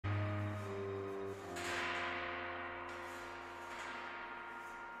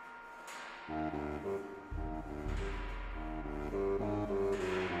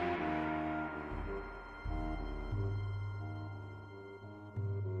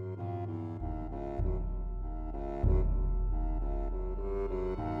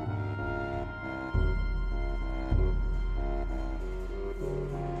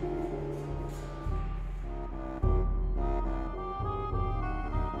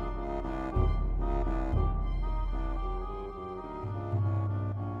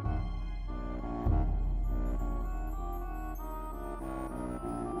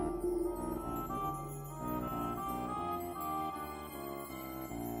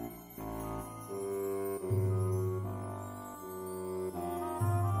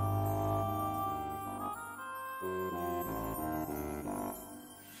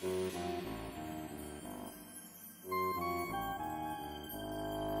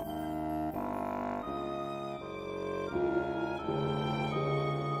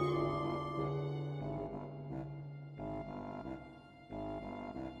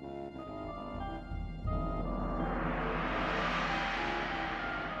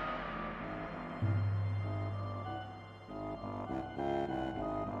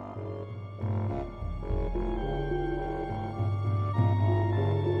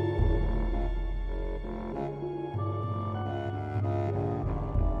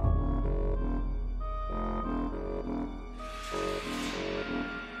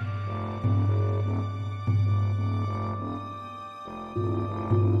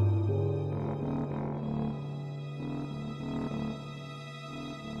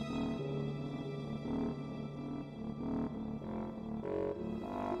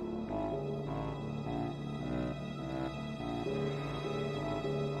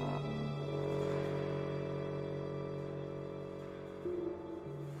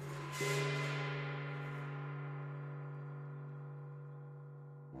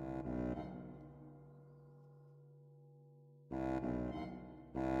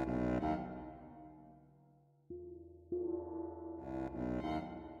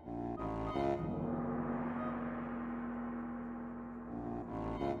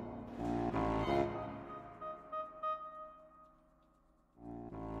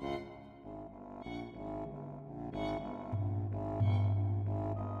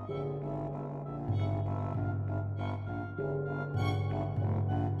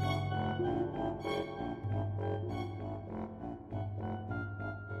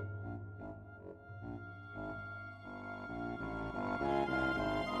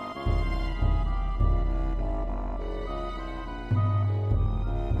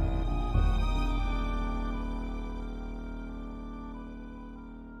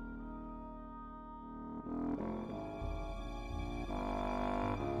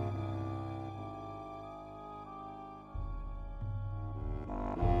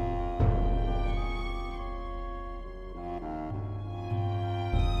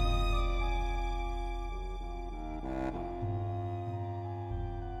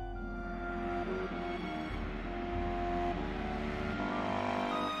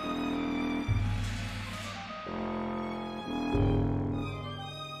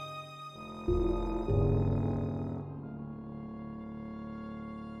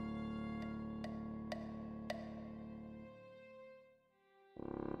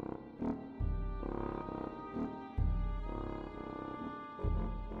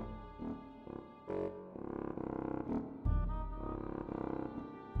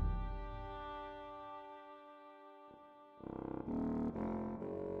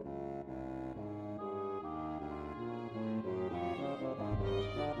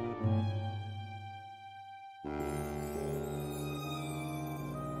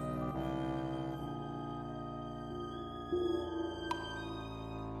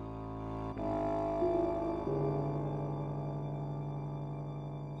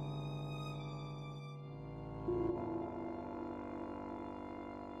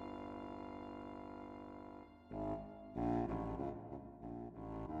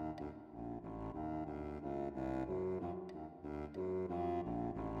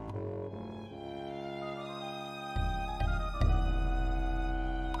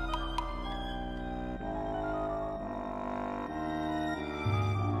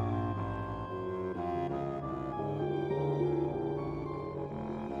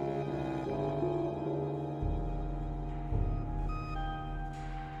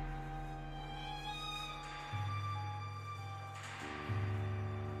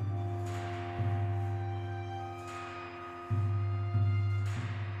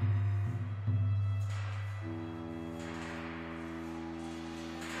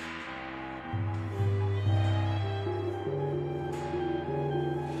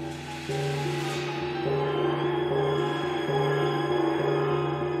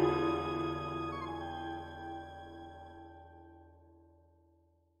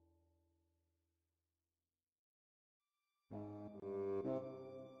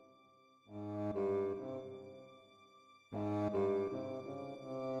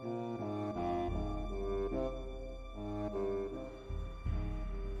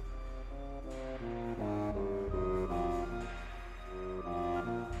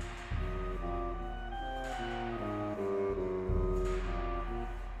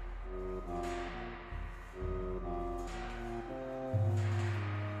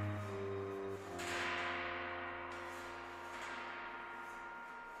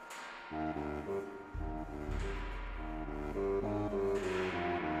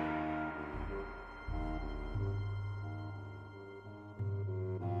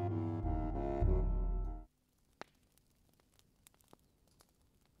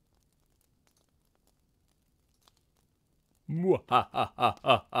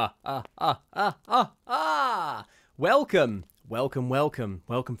Welcome,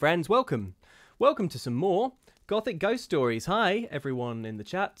 friends, welcome to some more Gothic ghost stories. Hi, everyone in the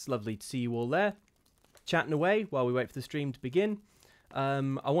chat. It's lovely to see you all there, chatting away while we wait for the stream to begin. I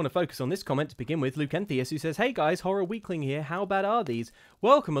want to focus on this comment to begin with, Luke Entheus, who says, "Hey guys, Horror Weekling here. How bad are these?"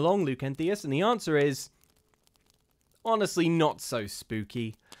 Welcome along, Luke Entheus, and the answer is honestly not so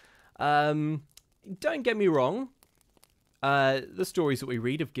spooky. Don't get me wrong. The stories that we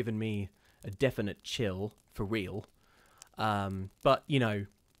read have given me a definite chill, for real. But, you know,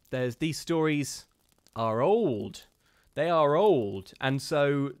 these stories are old. They are old. And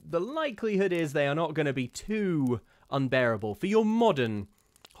so the likelihood is they are not going to be too unbearable for your modern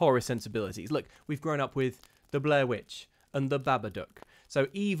horror sensibilities. Look, we've grown up with The Blair Witch and The Babadook. So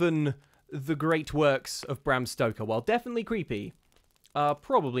even the great works of Bram Stoker, while definitely creepy, are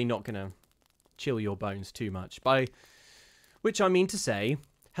probably not going to chill your bones too much. By which I mean to say,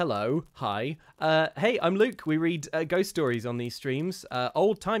 hello, hi. Hey, I'm Luke. We read ghost stories on these streams,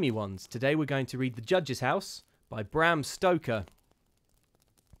 old-timey ones. Today we're going to read The Judge's House by Bram Stoker.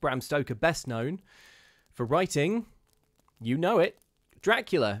 Bram Stoker, best known for writing, you know it,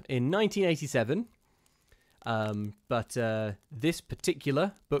 Dracula in 1987. But this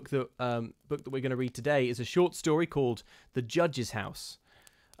particular book that we're going to read today is a short story called The Judge's House,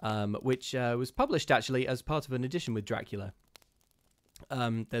 which was published actually as part of an edition with Dracula.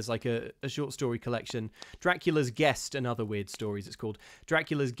 There's like a short story collection, Dracula's Guest and Other Weird Stories. It's called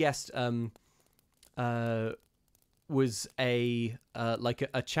Dracula's Guest. Was a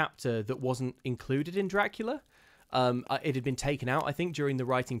chapter that wasn't included in Dracula. It had been taken out, I think, during the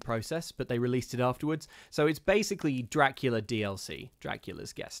writing process, but they released it afterwards. So it's basically Dracula DLC,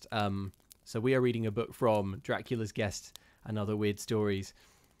 Dracula's Guest. So we are reading a book from Dracula's Guest and Other Weird Stories.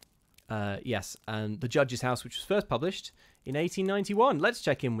 Yes, and The Judge's House, which was first published in 1891. Let's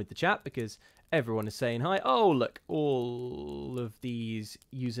check in with the chat because everyone is saying hi. Oh, look, all of these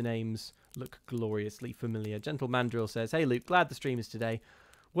usernames look gloriously familiar. Gentle Mandrill says, hey, Luke, glad the stream is today.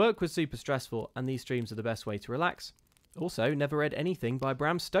 Work was super stressful, and these streams are the best way to relax. Also, never read anything by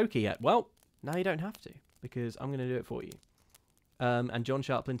Bram Stoker yet. Well, now you don't have to, because I'm going to do it for you. And John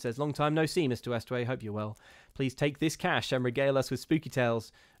Sharplin says, long time no see, Mr. Westaway. Hope you're well. Please take this cash and regale us with spooky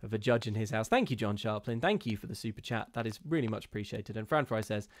tales of a judge in his house. Thank you, John Sharplin. Thank you for the super chat. That is really much appreciated. And Fran Fry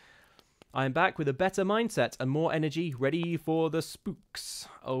says, I am back with a better mindset and more energy, ready for the spooks.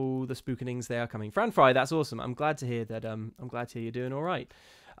 Oh, the spookenings, they are coming. Fran Fry, that's awesome. I'm glad to hear that. I'm glad to hear you're doing all right.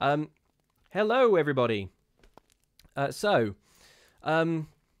 Hello, everybody. Yes,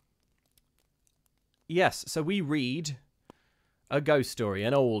 so we read a ghost story,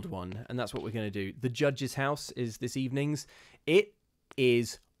 an old one, and that's what we're going to do. The Judge's House is this evening's. It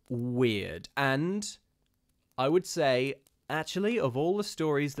is weird, and I would say, actually, of all the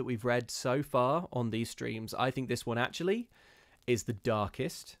stories that we've read so far on these streams, I think this one actually is the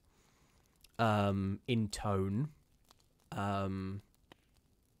darkest in tone.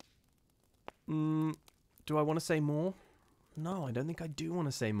 Do I want to say more? No, I don't think I do want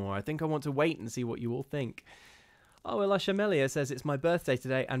to say more. I think I want to wait and see what you all think. Oh, Elisha Melia says it's my birthday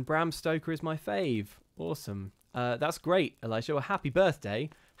today and Bram Stoker is my fave. Awesome. That's great, Elisha. Well, happy birthday.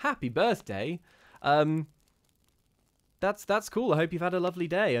 Happy birthday. That's cool. I hope you've had a lovely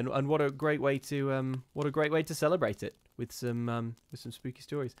day, and what a great way to celebrate it with some spooky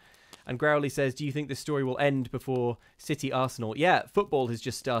stories. And Growley says, do you think this story will end before City Arsenal? Yeah, football has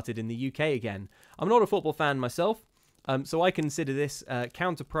just started in the UK again. I'm not a football fan myself, so I consider this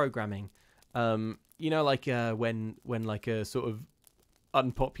counter-programming. You know, like when like a sort of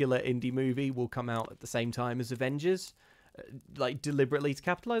unpopular indie movie will come out at the same time as Avengers, like deliberately to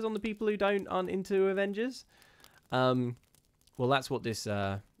capitalize on the people who aren't into Avengers. Well, that's what this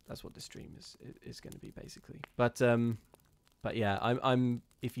stream is going to be basically. But yeah, I'm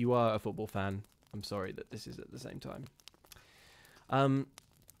if you are a football fan, I'm sorry that this is at the same time.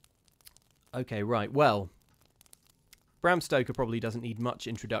 Okay, right. Well, Bram Stoker probably doesn't need much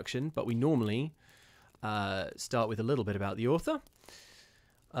introduction, but we normally start with a little bit about the author.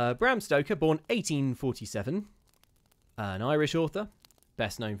 Bram Stoker, born 1847, an Irish author,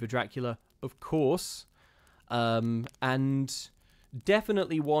 best known for Dracula, of course, and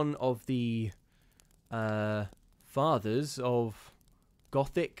definitely one of the fathers of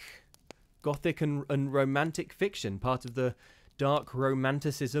Gothic and romantic fiction, part of the dark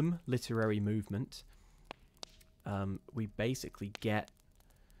romanticism literary movement. We basically get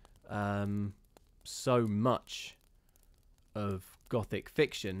so much of Gothic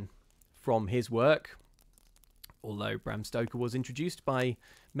fiction from his work, although Bram Stoker was introduced by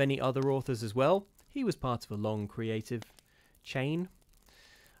many other authors as well. He was part of a long creative chain,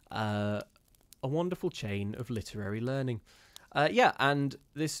 a wonderful chain of literary learning. Yeah, and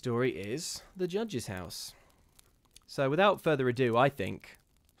this story is The Judge's House. So without further ado, I think,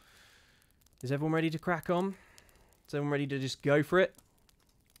 is everyone ready to crack on? Is everyone ready to just go for it?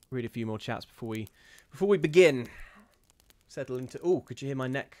 Read a few more chats before we begin. Settle into... Oh, could you hear my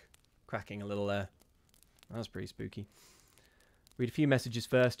neck cracking a little there? That was pretty spooky. Read a few messages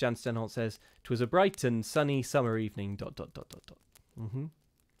first. Jan Stenholt says, "'Twas a bright and sunny summer evening, ...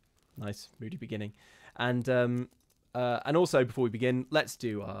 Nice, moody beginning. And also, before we begin, let's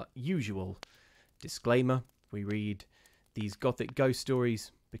do our usual disclaimer. We read these Gothic ghost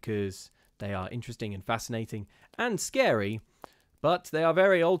stories because they are interesting and fascinating and scary, But they are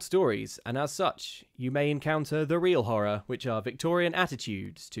very old stories, and as such, you may encounter the real horror, which are Victorian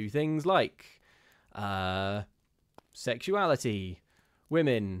attitudes to things like sexuality,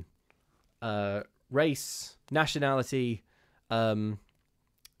 women, race, nationality,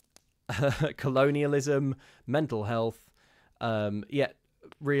 colonialism, mental health,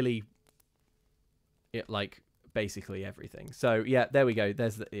 really, like basically everything. So yeah, there we go.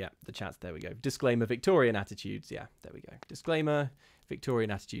 There's the chats. There we go. Disclaimer: Victorian attitudes. Yeah, there we go. Disclaimer: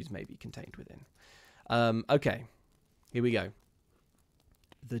 Victorian attitudes may be contained within. Okay, here we go.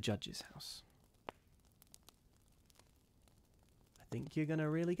 The judge's house. I think you're gonna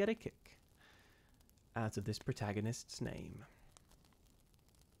really get a kick out of this protagonist's name.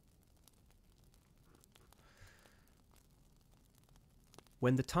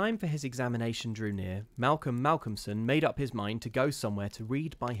 When the time for his examination drew near, Malcolmson made up his mind to go somewhere to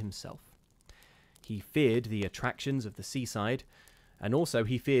read by himself. He feared the attractions of the seaside, and also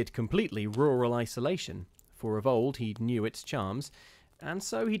he feared completely rural isolation, for of old he knew its charms, and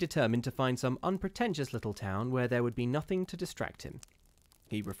so he determined to find some unpretentious little town where there would be nothing to distract him.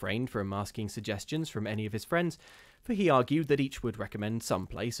 He refrained from asking suggestions from any of his friends, for he argued that each would recommend some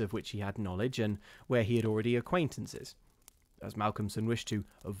place of which he had knowledge and where he had already acquaintances. As Malcolmson wished to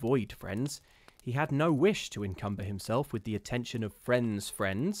avoid friends, he had no wish to encumber himself with the attention of friends'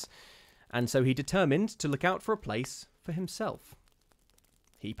 friends, and so he determined to look out for a place for himself.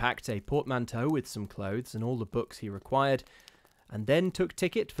 He packed a portmanteau with some clothes and all the books he required, and then took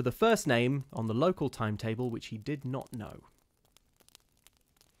ticket for the first name on the local timetable which he did not know.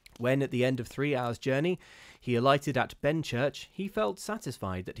 When, at the end of 3 hours' journey, he alighted at Benchurch, he felt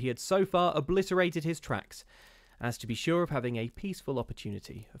satisfied that he had so far obliterated his tracks, as to be sure of having a peaceful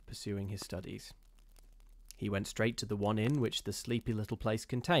opportunity of pursuing his studies. He went straight to the one inn which the sleepy little place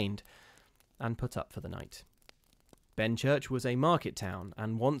contained, and put up for the night. Benchurch was a market town,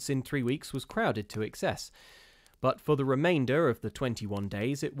 and once in 3 weeks was crowded to excess, but for the remainder of the 21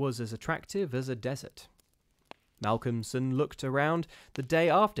 days it was as attractive as a desert. Malcolmson looked around the day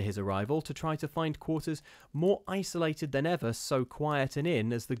after his arrival to try to find quarters more isolated than ever so quiet an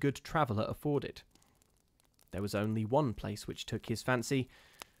inn as the good traveller afforded. There was only one place which took his fancy,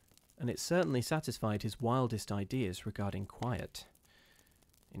 and it certainly satisfied his wildest ideas regarding quiet.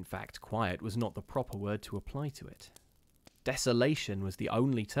 In fact, quiet was not the proper word to apply to it. Desolation was the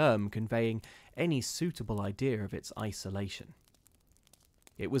only term conveying any suitable idea of its isolation.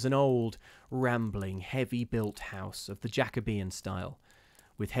 It was an old, rambling, heavy-built house of the Jacobean style,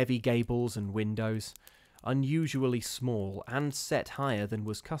 with heavy gables and windows, unusually small and set higher than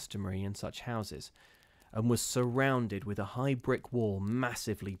was customary in such houses, and was surrounded with a high brick wall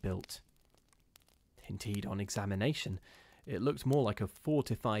massively built. Indeed, on examination, it looked more like a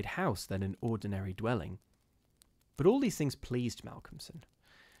fortified house than an ordinary dwelling. But all these things pleased Malcolmson.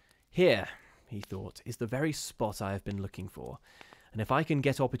 Here, he thought, is the very spot I have been looking for, and if I can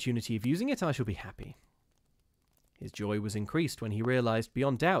get opportunity of using it, I shall be happy. His joy was increased when he realized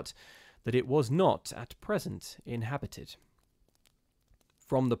beyond doubt that it was not at present inhabited.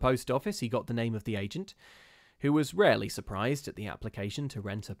 From the post office he got the name of the agent, who was rarely surprised at the application to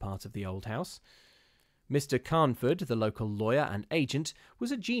rent a part of the old house. Mr. Carnford, the local lawyer and agent,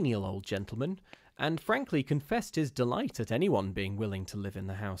 was a genial old gentleman, and frankly confessed his delight at anyone being willing to live in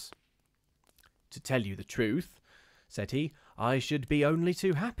the house. "To tell you the truth," said he, "I should be only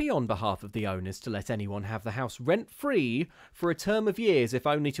too happy on behalf of the owners to let anyone have the house rent-free for a term of years, if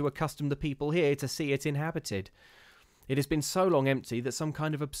only to accustom the people here to see it inhabited. It has been so long empty that some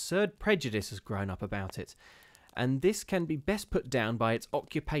kind of absurd prejudice has grown up about it, and this can be best put down by its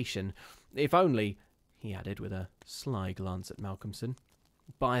occupation, if only," he added with a sly glance at Malcolmson,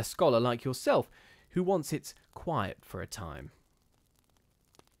 "by a scholar like yourself, who wants its quiet for a time."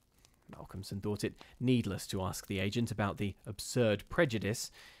 Malcolmson thought it needless to ask the agent about the absurd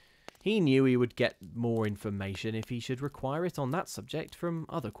prejudice. He knew he would get more information if he should require it on that subject from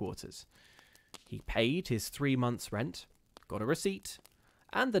other quarters. He paid his 3 months' rent, got a receipt,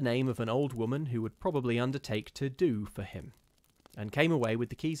 and the name of an old woman who would probably undertake to do for him, and came away with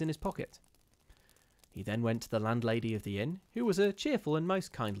the keys in his pocket. He then went to the landlady of the inn, who was a cheerful and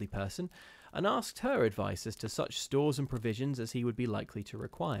most kindly person, and asked her advice as to such stores and provisions as he would be likely to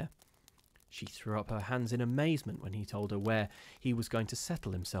require. She threw up her hands in amazement when he told her where he was going to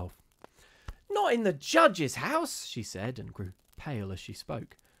settle himself. "Not in the judge's house," she said, and grew pale as she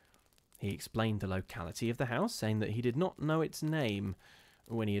spoke. He explained the locality of the house, saying that he did not know its name.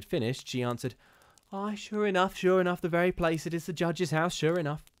 When he had finished, she answered, "Aye, sure enough, the very place. It is the judge's house, sure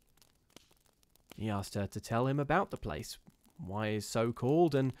enough." He asked her to tell him about the place, why it is so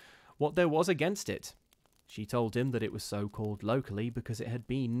called, and what there was against it. She told him that it was so called locally because it had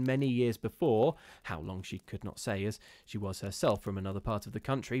been many years before, how long she could not say, as she was herself from another part of the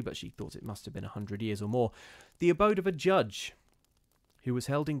country, but she thought it must have been 100 years or more, the abode of a judge who was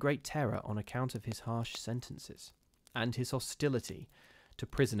held in great terror on account of his harsh sentences and his hostility to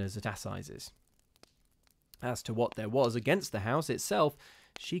prisoners at assizes. As to what there was against the house itself,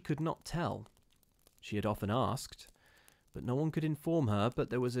 she could not tell. She had often asked, but no one could inform her, but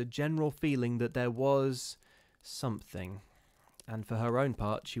there was a general feeling that there was something, and for her own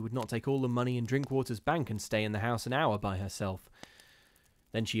part she would not take all the money in Drinkwater's bank and stay in the house an hour by herself.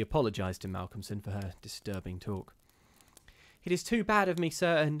 Then she apologised to Malcolmson for her disturbing talk. "It is too bad of me,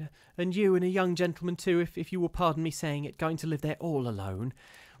 sir, and you and a young gentleman too, if you will pardon me saying it, going to live there all alone.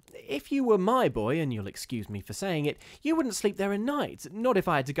 If you were my boy, and you'll excuse me for saying it, you wouldn't sleep there a night, not if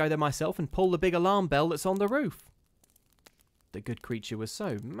I had to go there myself and pull the big alarm bell that's on the roof." The good creature was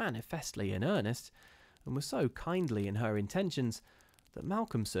so manifestly in earnest, and was so kindly in her intentions, that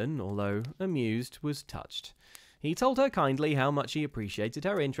Malcolmson, although amused, was touched. He told her kindly how much he appreciated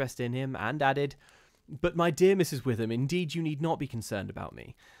her interest in him, and added, "But my dear Mrs. Witham, indeed you need not be concerned about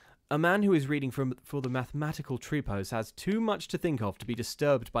me. A man who is reading for the mathematical tripos has too much to think of to be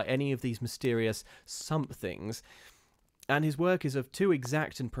disturbed by any of these mysterious somethings, and his work is of too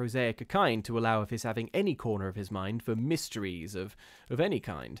exact and prosaic a kind to allow of his having any corner of his mind for mysteries of any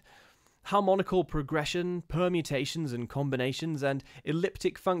kind. Harmonical progression, permutations and combinations, and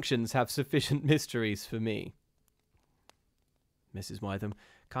elliptic functions have sufficient mysteries for me." Mrs. Witham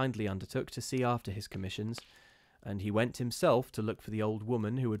kindly undertook to see after his commissions, and he went himself to look for the old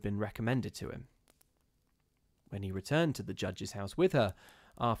woman who had been recommended to him. When he returned to the judge's house with her,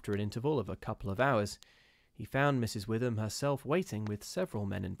 after an interval of a couple of hours, he found Mrs. Witham herself waiting with several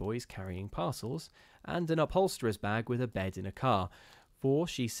men and boys carrying parcels, and an upholsterer's bag with a bed in a car, for,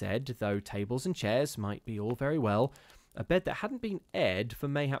 she said, though tables and chairs might be all very well, a bed that hadn't been aired for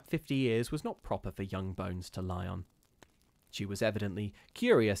mayhap 50 years was not proper for young bones to lie on. She was evidently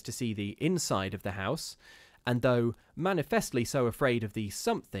curious to see the inside of the house, and though manifestly so afraid of the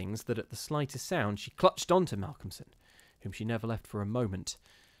somethings that at the slightest sound she clutched on to Malcolmson, whom she never left for a moment,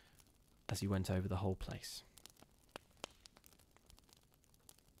 as he went over the whole place.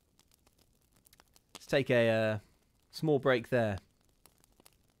 Let's take a small break there.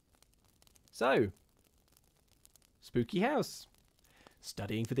 So, spooky house.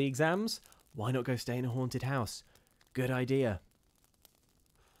 Studying for the exams? Why not go stay in a haunted house? Good idea.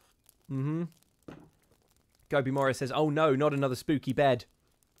 Goby Morris says, "Oh no, not another spooky bed."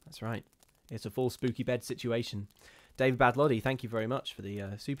 That's right. It's a full spooky bed situation. David Badloddy, thank you very much for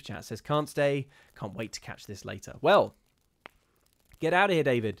the super chat. Says, "Can't stay. Can't wait to catch this later." Well, get out of here,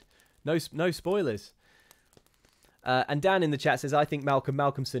 David. No spoilers. And Dan in the chat says, "I think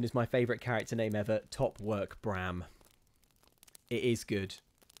Malcolmson is my favourite character name ever. Top work, Bram." It is good.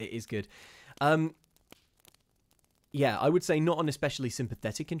 It is good. Yeah, I would say not an especially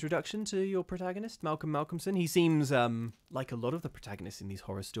sympathetic introduction to your protagonist, Malcolm Malcolmson. He seems like a lot of the protagonists in these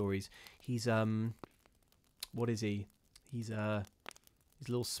horror stories. He's what is he? He's a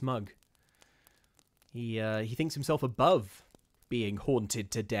little smug. He thinks himself above being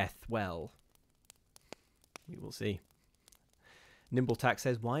haunted to death. Well, we will see. Nimbletack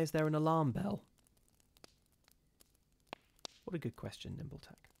says, "Why is there an alarm bell?" What a good question,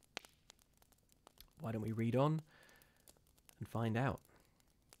 Nimbletack. Why don't we read on and find out?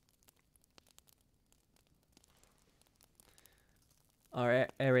 Our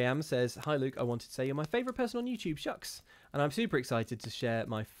Ariam says, "Hi Luke, I wanted to say you're my favourite person on YouTube, shucks. And I'm super excited to share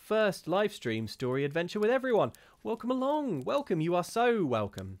my first live stream story adventure with everyone. Welcome along. Welcome. You are so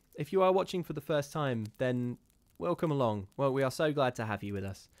welcome. If you are watching for the first time, then welcome along. Well, we are so glad to have you with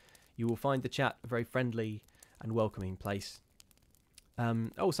us. You will find the chat a very friendly and welcoming place.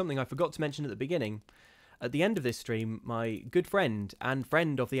 Oh, something I forgot to mention at the beginning. At the end of this stream, my good friend and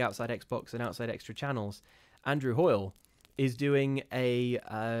friend of the Outside Xbox and Outside Extra channels, Andrew Hoyle, is doing a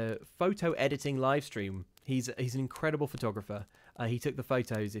photo editing live stream. He's an incredible photographer. He took the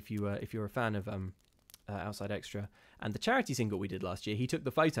photos. If you're a fan of Outside Extra and the charity single we did last year, he took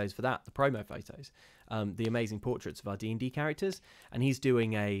the photos for that, the promo photos, the amazing portraits of our D&D characters, and he's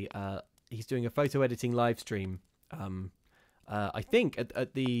doing a photo editing live stream. I think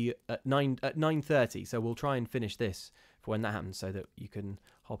at 9:30. So we'll try and finish this for when that happens, so that you can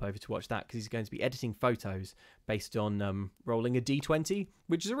hop over to watch that, because he's going to be editing photos based on rolling a D20,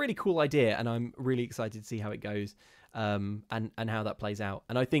 which is a really cool idea, and I'm really excited to see how it goes, and how that plays out.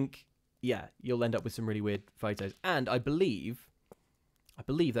 And I think, yeah, you'll end up with some really weird photos. And I believe,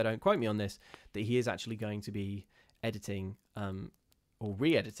 they don't quote me on this, that he is actually going to be editing or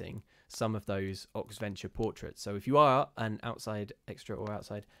re-editing some of those Oxventure portraits. So if you are an Outside Extra or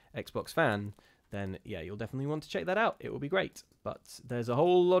Outside Xbox fan, then yeah, you'll definitely want to check that out. It will be great. But there's a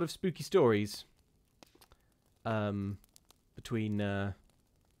whole lot of spooky stories between now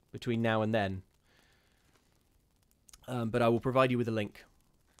and then. But I will provide you with a link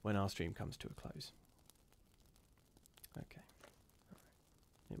when our stream comes to a close. Okay. All right.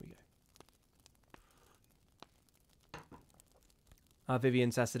 Here we go. Vivian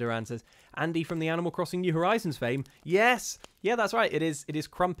Sassidaran says, Andy from the Animal Crossing New Horizons fame. Yes! Yeah, that's right. It is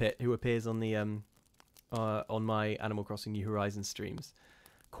Crumpet who appears on the on my Animal Crossing New Horizons streams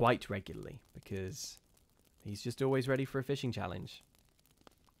quite regularly, because he's just always ready for a fishing challenge.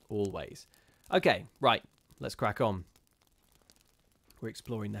 Always. Okay, right. Let's crack on. We're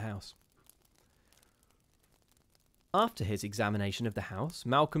exploring the house. After his examination of the house,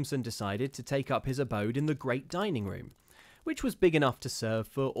 Malcolmson decided to take up his abode in the great dining room, which was big enough to serve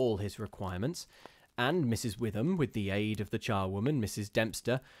for all his requirements, and Mrs. Witham, with the aid of the charwoman, Mrs.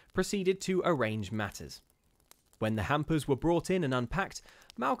 Dempster, proceeded to arrange matters. When the hampers were brought in and unpacked,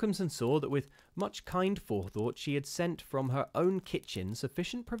 Malcolmson saw that with much kind forethought she had sent from her own kitchen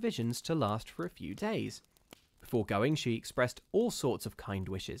sufficient provisions to last for a few days. Before going, she expressed all sorts of kind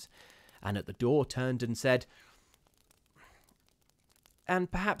wishes, and at the door turned and said,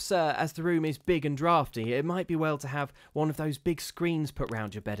 "And perhaps, as the room is big and draughty, it might be well to have one of those big screens put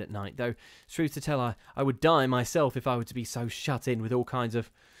round your bed at night, though, truth to tell, I would die myself if I were to be so shut in with all kinds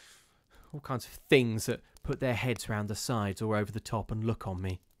of things that put their heads round the sides or over the top and look on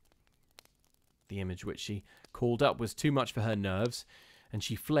me." The image which she called up was too much for her nerves, and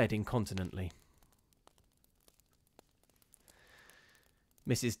she fled incontinently.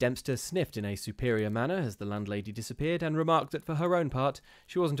 Mrs. Dempster sniffed in a superior manner as the landlady disappeared, and remarked that for her own part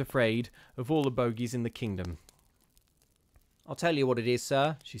she wasn't afraid of all the bogies in the kingdom. "I'll tell you what it is,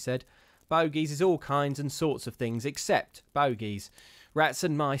 sir," she said. "Bogies is all kinds and sorts of things except bogies. Rats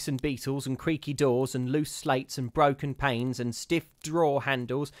and mice and beetles and creaky doors and loose slates and broken panes and stiff drawer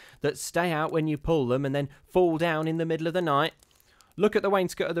handles that stay out when you pull them and then fall down in the middle of the night. Look at the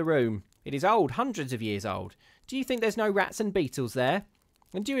wainscot of the room. It is old, hundreds of years old. Do you think there's no rats and beetles there?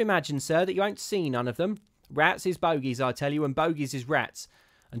 And do you imagine, sir, that you won't see none of them? Rats is bogies, I tell you, and bogies is rats.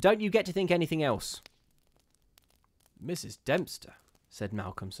 And don't you get to think anything else." "Mrs. Dempster," said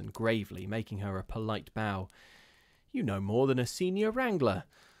Malcolmson gravely, making her a polite bow, "you know more than a senior wrangler.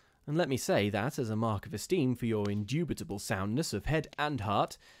 And let me say that, as a mark of esteem for your indubitable soundness of head and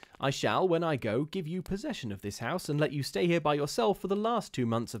heart, I shall, when I go, give you possession of this house and let you stay here by yourself for the last 2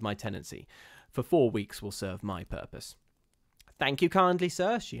 months of my tenancy, for 4 weeks will serve my purpose." "Thank you kindly,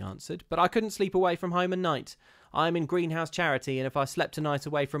 sir," she answered, "but I couldn't sleep away from home a night. I am in greenhouse charity, and if I slept a night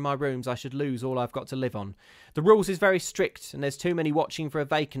away from my rooms, I should lose all I've got to live on. The rules is very strict, and there's too many watching for a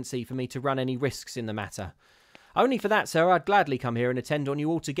vacancy for me to run any risks in the matter. Only for that, sir, I'd gladly come here and attend on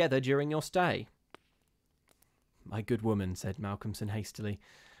you altogether during your stay." "My good woman," said Malcolmson hastily,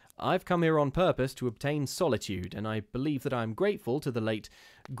 "I've come here on purpose to obtain solitude, and I believe that I am grateful to the late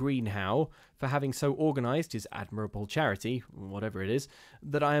Greenhow for having so organised his admirable charity, whatever it is,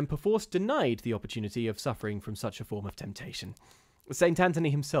 that I am perforce denied the opportunity of suffering from such a form of temptation. St. Anthony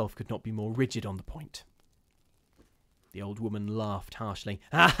himself could not be more rigid on the point." The old woman laughed harshly.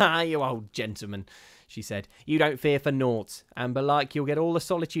 "Ha, you old gentleman," she said. "You don't fear for naught, and belike you'll get all the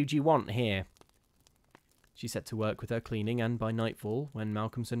solitude you want here." She set to work with her cleaning, and by nightfall, when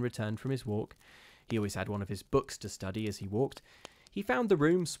Malcolmson returned from his walk, he always had one of his books to study as he walked, he found the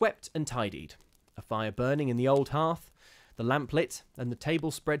room swept and tidied, a fire burning in the old hearth, the lamp lit, and the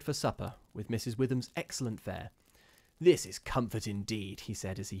table spread for supper, with Mrs. Witham's excellent fare. "This is comfort indeed," he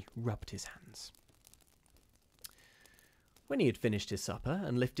said as he rubbed his hands. When he had finished his supper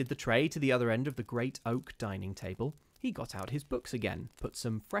and lifted the tray to the other end of the great oak dining table, he got out his books again, put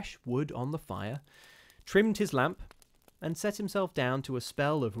some fresh wood on the fire, trimmed his lamp, and set himself down to a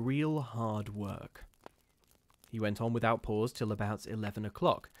spell of real hard work. He went on without pause till about 11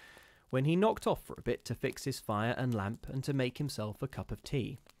 o'clock, when he knocked off for a bit to fix his fire and lamp and to make himself a cup of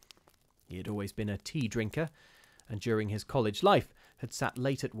tea. He had always been a tea drinker, and during his college life had sat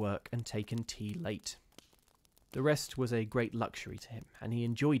late at work and taken tea late. The rest was a great luxury to him, and he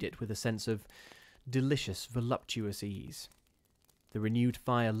enjoyed it with a sense of delicious, voluptuous ease. The renewed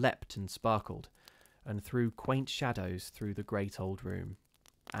fire leapt and sparkled, and threw quaint shadows through the great old room,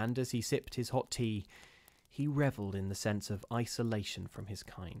 and as he sipped his hot tea, he revelled in the sense of isolation from his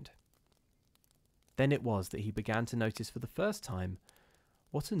kind. Then it was that he began to notice for the first time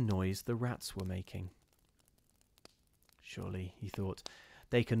what a noise the rats were making. "Surely," he thought,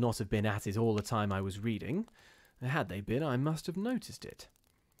 "they cannot have been at it all the time I was reading, Had they been, I must have noticed it.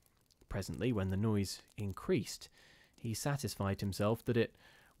 Presently, when the noise increased, he satisfied himself that it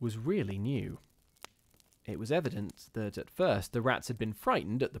was really new. It was evident that at first the rats had been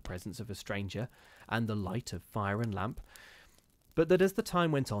frightened at the presence of a stranger and the light of fire and lamp, but that as the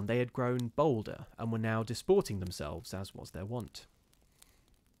time went on they had grown bolder and were now disporting themselves as was their wont.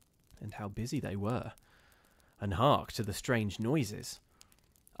 And how busy they were! And hark to the strange noises!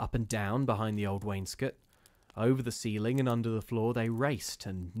 Up and down behind the old wainscot, over the ceiling and under the floor they raced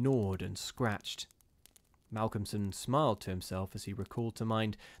and gnawed and scratched. Malcolmson smiled to himself as he recalled to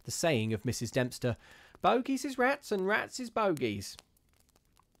mind the saying of Mrs. Dempster, "Bogies is rats and rats is bogies."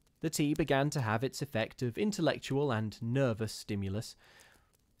 The tea began to have its effect of intellectual and nervous stimulus.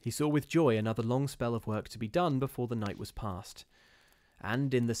 He saw with joy another long spell of work to be done before the night was past,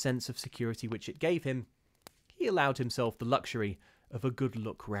 and in the sense of security which it gave him, he allowed himself the luxury of a good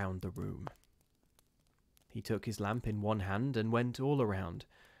look round the room. He took his lamp in one hand and went all around,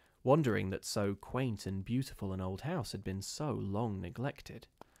 wondering that so quaint and beautiful an old house had been so long neglected.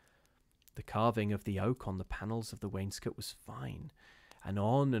 The carving of the oak on the panels of the wainscot was fine, and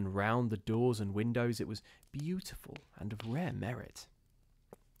on and round the doors and windows it was beautiful and of rare merit.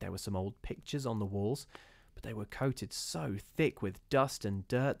 There were some old pictures on the walls, but they were coated so thick with dust and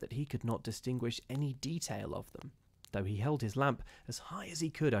dirt that he could not distinguish any detail of them, though he held his lamp as high as he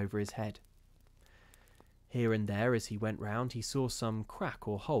could over his head. Here and there, as he went round, he saw some crack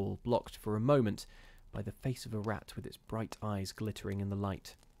or hole blocked for a moment by the face of a rat with its bright eyes glittering in the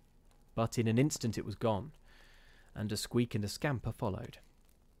light. But in an instant it was gone, and a squeak and a scamper followed.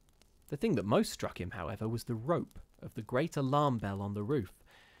 The thing that most struck him, however, was the rope of the great alarm bell on the roof,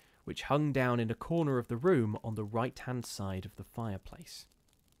 which hung down in a corner of the room on the right-hand side of the fireplace.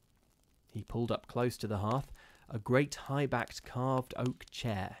 He pulled up close to the hearth a great high-backed carved oak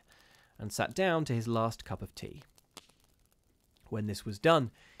chair, and sat down to his last cup of tea. When this was done,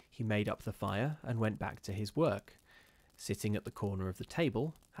 he made up the fire and went back to his work, sitting at the corner of the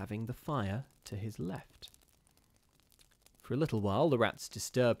table, having the fire to his left. For a little while the rats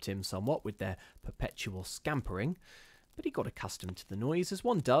disturbed him somewhat with their perpetual scampering, but he got accustomed to the noise as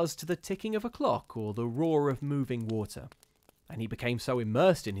one does to the ticking of a clock or the roar of moving water, and he became so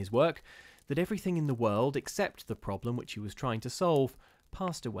immersed in his work that everything in the world, except the problem which he was trying to solve,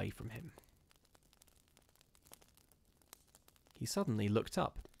 passed away from him. He suddenly looked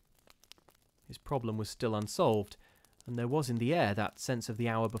up. His problem was still unsolved, and there was in the air that sense of the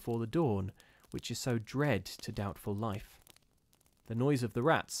hour before the dawn, which is so dread to doubtful life. The noise of the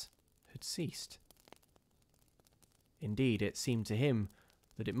rats had ceased. Indeed, it seemed to him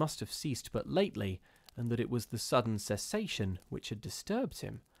that it must have ceased but lately, and that it was the sudden cessation which had disturbed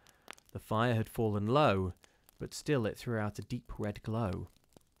him. The fire had fallen low, but still it threw out a deep red glow.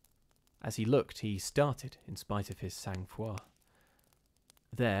 As he looked, he started, in spite of his sang-froid.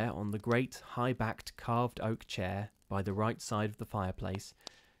 There, on the great, high-backed, carved oak chair, by the right side of the fireplace,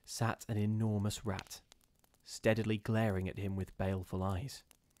 sat an enormous rat, steadily glaring at him with baleful eyes.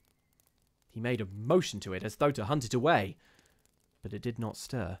 He made a motion to it, as though to hunt it away, but it did not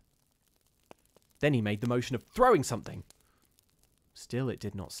stir. Then he made the motion of throwing something. Still it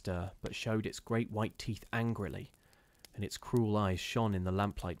did not stir, but showed its great white teeth angrily, and its cruel eyes shone in the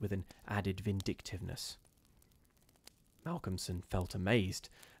lamplight with an added vindictiveness. Malcolmson felt amazed,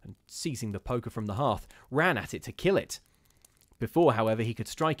 and seizing the poker from the hearth, ran at it to kill it. Before, however, he could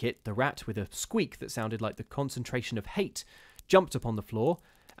strike it, the rat, with a squeak that sounded like the concentration of hate, jumped upon the floor,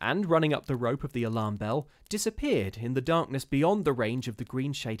 and, running up the rope of the alarm bell, disappeared in the darkness beyond the range of the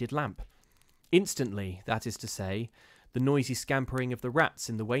green-shaded lamp. Instantly, that is to say, the noisy scampering of the rats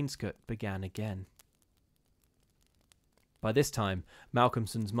in the wainscot began again. By this time,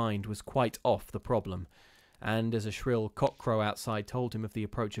 Malcolmson's mind was quite off the problem, and as a shrill cockcrow outside told him of the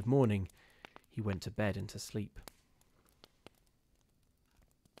approach of morning, he went to bed and to sleep.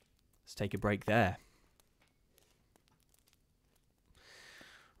 Let's take a break there.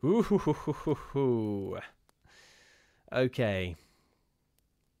 Ooh. Okay.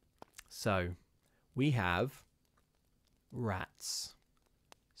 So, we have rats.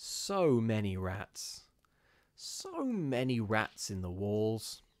 So many rats. So many rats in the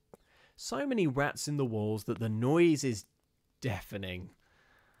walls. So many rats in the walls that the noise is deafening.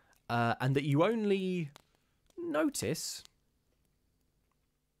 And that you only notice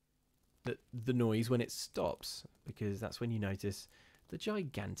that the noise when it stops. Because that's when you notice the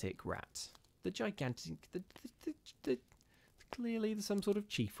gigantic rat. The gigantic... clearly some sort of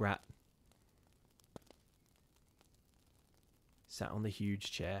chief rat. Sat on the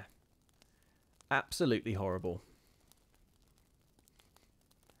huge chair. Absolutely horrible.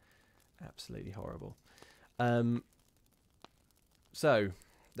 Absolutely horrible. So,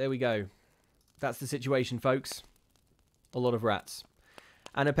 there we go. That's the situation, folks. A lot of rats.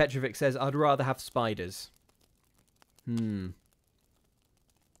 Anna Petrovic says, I'd rather have spiders. No,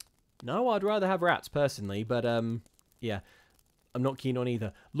 I'd rather have rats, personally, but, yeah. I'm not keen on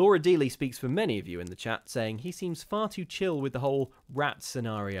either. Laura Dealey speaks for many of you in the chat, saying he seems far too chill with the whole rat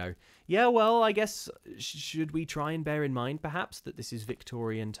scenario. Yeah, well, I guess, should we try and bear in mind, perhaps, that this is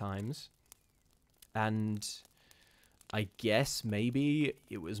Victorian times? And I guess maybe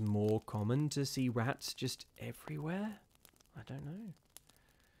it was more common to see rats just everywhere? I don't know.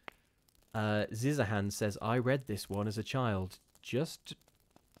 Zizahan says, I read this one as a child. Just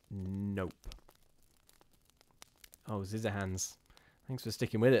nope. Oh, Zizahans. Thanks for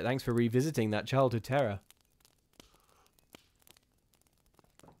sticking with it. Thanks for revisiting that childhood terror.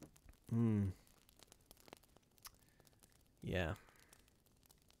 Yeah.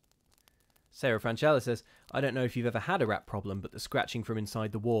 Sarah Francella says, I don't know if you've ever had a rat problem, but the scratching from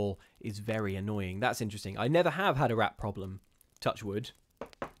inside the wall is very annoying. That's interesting. I never have had a rat problem. Touch wood.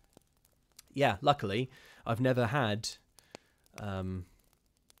 Yeah, luckily, I've never had a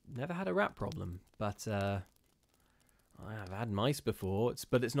rat problem. But I've had mice before,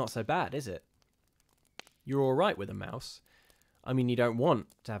 but it's not so bad, is it? You're all right with a mouse. I mean, you don't want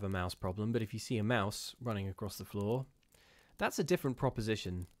to have a mouse problem, but if you see a mouse running across the floor, that's a different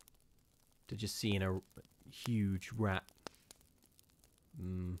proposition to just seeing a huge rat.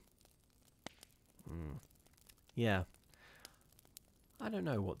 Yeah. I don't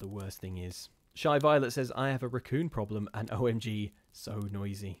know what the worst thing is. Shy Violet says, I have a raccoon problem, and OMG, so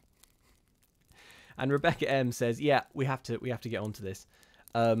noisy. And Rebecca M says, yeah, we have to get onto this.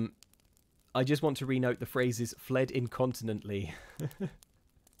 I just want to renote the phrases fled incontinently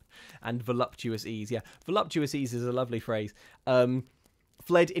and voluptuous ease. Yeah, voluptuous ease is a lovely phrase.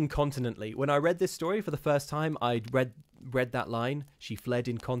 Fled incontinently. When I read this story for the first time, I read that line, she fled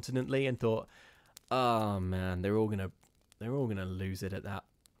incontinently, and thought, oh man, they're all gonna lose it at that.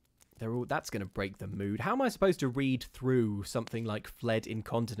 That's gonna break the mood. How am I supposed to read through something like fled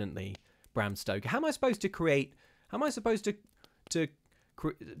incontinently, Bram Stoker? How am I supposed to create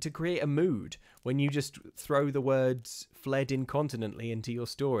a mood when you just throw the words fled incontinently into your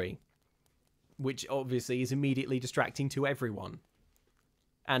story, which obviously is immediately distracting to everyone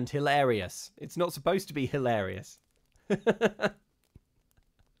and hilarious? It's not supposed to be hilarious. There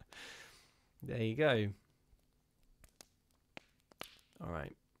you go. All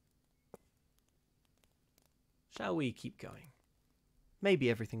right. Shall we keep going? Maybe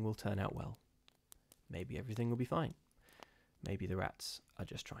everything will turn out well. Maybe everything will be fine. Maybe the rats are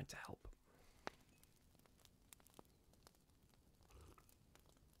just trying to help.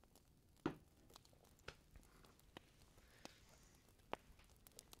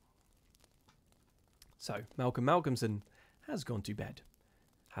 So, Malcolm Malcolmson has gone to bed,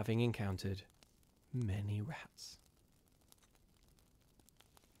 having encountered many rats.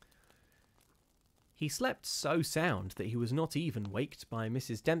 He slept so sound that he was not even waked by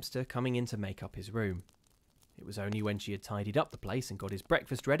Mrs. Dempster coming in to make up his room. It was only when she had tidied up the place and got his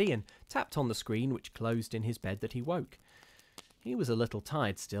breakfast ready and tapped on the screen which closed in his bed that he woke. He was a little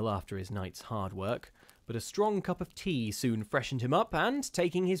tired still after his night's hard work, but a strong cup of tea soon freshened him up, and,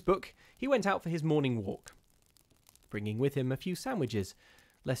 taking his book, he went out for his morning walk, bringing with him a few sandwiches,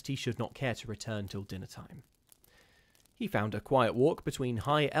 lest he should not care to return till dinner time. He found a quiet walk between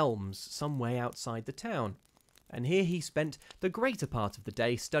high elms some way outside the town, and here he spent the greater part of the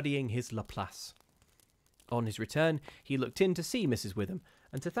day studying his Laplace. On his return, he looked in to see Mrs. Witham,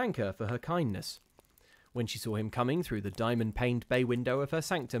 and to thank her for her kindness. When she saw him coming through the diamond-paned bay window of her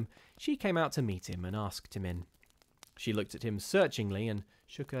sanctum, she came out to meet him and asked him in. She looked at him searchingly and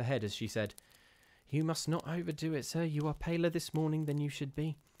shook her head as she said, "You must not overdo it, sir. You are paler this morning than you should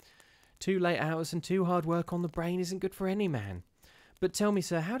be. 2 late hours and 2 hard work on the brain isn't good for any man. But tell me,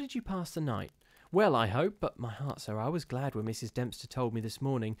 sir, how did you pass the night? Well, I hope, but my heart, sir, I was glad when Mrs. Dempster told me this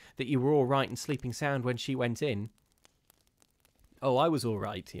morning that you were all right and sleeping sound when she went in." "Oh, I was all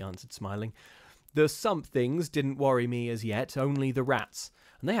right," he answered, smiling. "The somethings didn't worry me as yet, only the rats.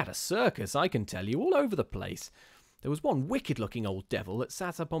 And they had a circus, I can tell you, all over the place. There was one wicked-looking old devil that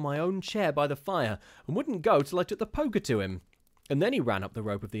sat up on my own chair by the fire and wouldn't go till I took the poker to him. And then he ran up the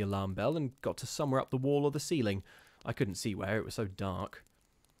rope of the alarm bell and got to somewhere up the wall or the ceiling. I couldn't see where, it was so dark."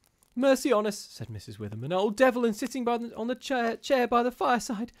 "Mercy on us," said Mrs. Witham, "an old devil and sitting on the chair by the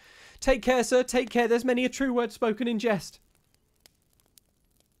fireside. Take care, sir, take care, there's many a true word spoken in jest."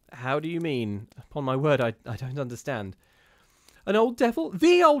 "How do you mean? Upon my word, I don't understand." An old devil?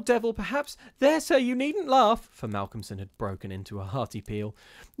 The old devil, perhaps? There, sir, you needn't laugh, for Malcolmson had broken into a hearty peal.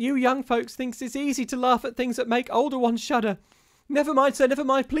 You young folks thinks it's easy to laugh at things that make older ones shudder. Never mind, sir, never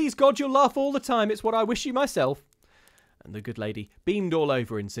mind. Please God, you'll laugh all the time. It's what I wish you myself. And the good lady beamed all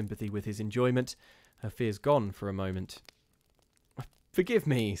over in sympathy with his enjoyment, her fears gone for a moment. Forgive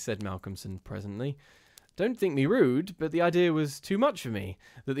me, said Malcolmson presently. Don't think me rude, but the idea was too much for me,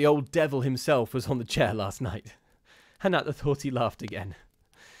 that the old devil himself was on the chair last night. And at the thought he laughed again.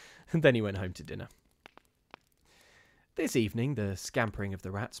 And then he went home to dinner. This evening the scampering of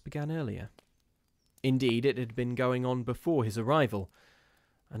the rats began earlier. Indeed, it had been going on before his arrival,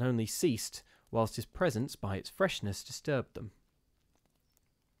 and only ceased whilst his presence by its freshness disturbed them.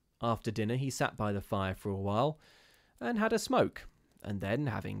 After dinner he sat by the fire for a while, and had a smoke, and then,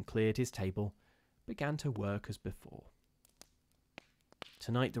 having cleared his table, began to work as before.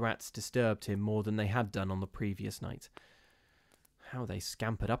 Tonight the rats disturbed him more than they had done on the previous night. How they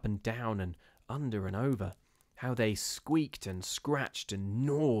scampered up and down and under and over. How they squeaked and scratched and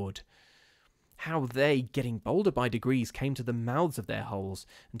gnawed. How they, getting bolder by degrees, came to the mouths of their holes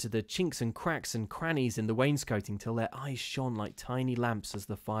and to the chinks and cracks and crannies in the wainscoting till their eyes shone like tiny lamps as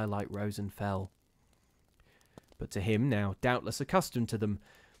the firelight rose and fell. But to him, now doubtless accustomed to them,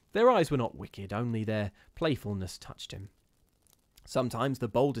 their eyes were not wicked, only their playfulness touched him. Sometimes the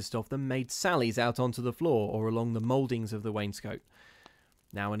boldest of them made sallies out onto the floor or along the mouldings of the wainscot.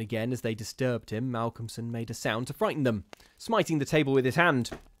 Now and again, as they disturbed him, Malcolmson made a sound to frighten them, smiting the table with his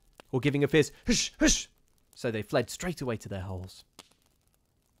hand, or giving a fierce hush, hush, so they fled straight away to their holes.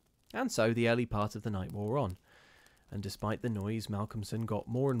 And so the early part of the night wore on, and despite the noise, Malcolmson got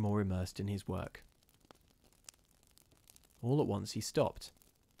more and more immersed in his work. All at once he stopped,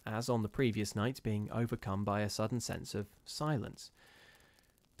 as on the previous night, being overcome by a sudden sense of silence.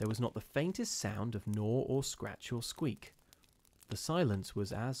 There was not the faintest sound of gnaw or scratch or squeak. The silence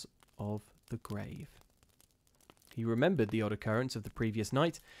was as of the grave. He remembered the odd occurrence of the previous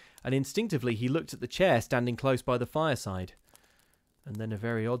night, and instinctively he looked at the chair standing close by the fireside. And then a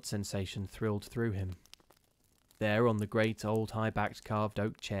very odd sensation thrilled through him. There, on the great old high-backed carved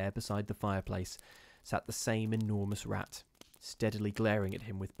oak chair beside the fireplace, sat the same enormous rat, steadily glaring at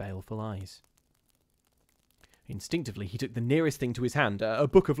him with baleful eyes. Instinctively he took the nearest thing to his hand, a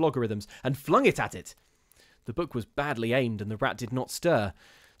book of logarithms, and flung it at it. The book was badly aimed, and the rat did not stir.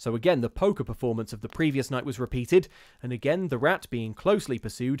 So again the poker performance of the previous night was repeated, and again the rat, being closely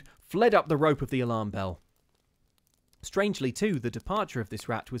pursued, fled up the rope of the alarm bell. Strangely too, the departure of this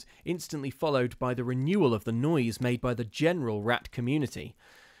rat was instantly followed by the renewal of the noise made by the general rat community.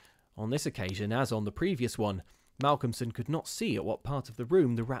 On this occasion, as on the previous one, Malcolmson could not see at what part of the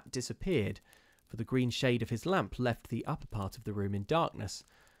room the rat disappeared, for the green shade of his lamp left the upper part of the room in darkness,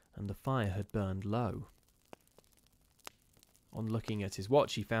 and the fire had burned low. On looking at his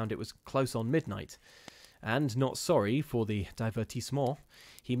watch, he found it was close on midnight, and, not sorry for the divertissement,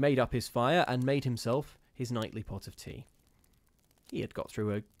 he made up his fire and made himself his nightly pot of tea. He had got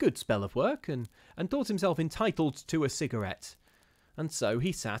through a good spell of work, and thought himself entitled to a cigarette, and so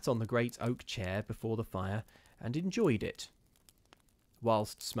he sat on the great oak chair before the fire and enjoyed it.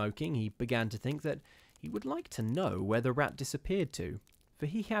 Whilst smoking, he began to think that he would like to know where the rat disappeared to, for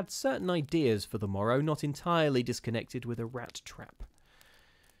he had certain ideas for the morrow not entirely disconnected with a rat trap.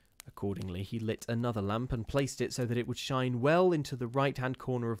 Accordingly, he lit another lamp and placed it so that it would shine well into the right-hand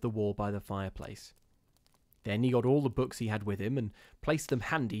corner of the wall by the fireplace. Then he got all the books he had with him and placed them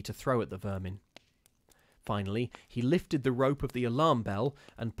handy to throw at the vermin. Finally, he lifted the rope of the alarm bell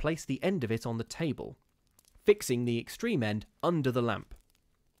and placed the end of it on the table, fixing the extreme end under the lamp.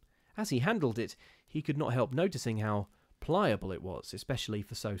 As he handled it, he could not help noticing how pliable it was, especially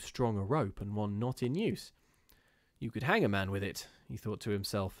for so strong a rope and one not in use. You could hang a man with it, he thought to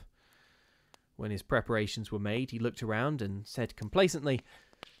himself. When his preparations were made, he looked around and said complacently,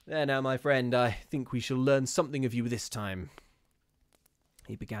 "There now, my friend, I think we shall learn something of you this time."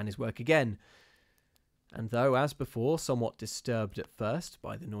 He began his work again, and though, as before, somewhat disturbed at first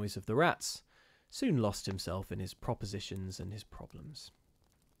by the noise of the rats, soon lost himself in his propositions and his problems.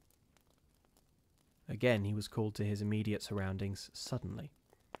 Again he was called to his immediate surroundings suddenly.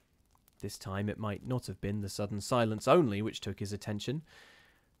 This time it might not have been the sudden silence only which took his attention.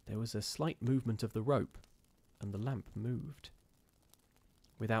 There was a slight movement of the rope, and the lamp moved.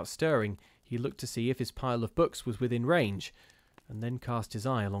 Without stirring, he looked to see if his pile of books was within range, and then cast his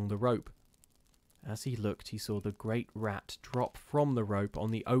eye along the rope. As he looked, he saw the great rat drop from the rope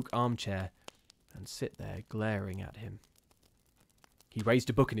on the oak armchair and sit there glaring at him. He raised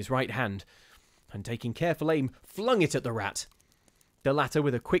a book in his right hand, and taking careful aim, flung it at the rat. The latter,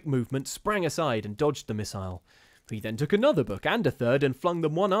 with a quick movement, sprang aside and dodged the missile, He then took another book and a third and flung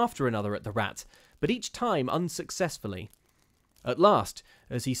them one after another at the rat, but each time unsuccessfully. At last,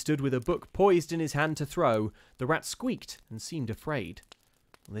 as he stood with a book poised in his hand to throw, the rat squeaked and seemed afraid.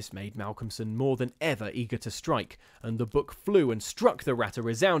 This made Malcolmson more than ever eager to strike, and the book flew and struck the rat a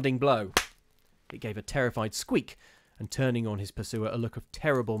resounding blow. It gave a terrified squeak, and turning on his pursuer a look of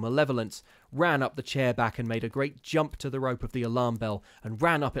terrible malevolence, ran up the chair back and made a great jump to the rope of the alarm bell and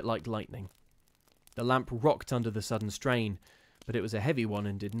ran up it like lightning. The lamp rocked under the sudden strain, but it was a heavy one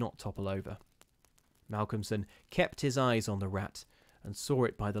and did not topple over. Malcolmson kept his eyes on the rat and saw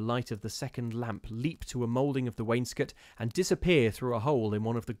it by the light of the second lamp leap to a moulding of the wainscot and disappear through a hole in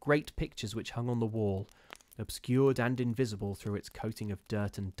one of the great pictures which hung on the wall, obscured and invisible through its coating of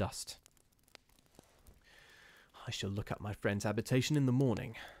dirt and dust. "I shall look up my friend's habitation in the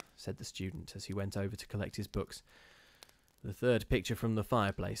morning," said the student as he went over to collect his books. "The third picture from the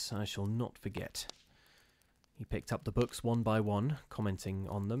fireplace I shall not forget." He picked up the books one by one, commenting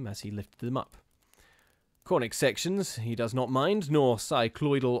on them as he lifted them up. Conic sections he does not mind, nor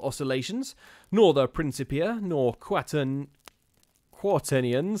cycloidal oscillations, nor the Principia, nor quaternions,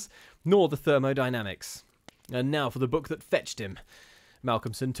 nor the thermodynamics. And now for the book that fetched him.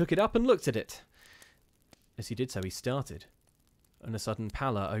 Malcolmson took it up and looked at it. As he did so, he started, and a sudden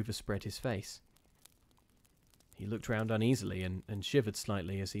pallor overspread his face. He looked round uneasily and shivered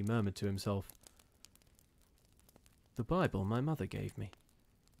slightly as he murmured to himself, "The Bible my mother gave me.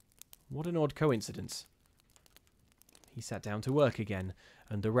 What an odd coincidence." He sat down to work again,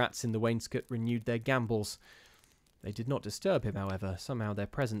 and the rats in the wainscot renewed their gambols. They did not disturb him, however. Somehow their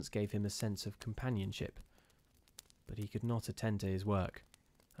presence gave him a sense of companionship. But he could not attend to his work,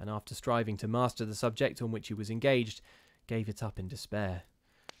 and after striving to master the subject on which he was engaged, gave it up in despair,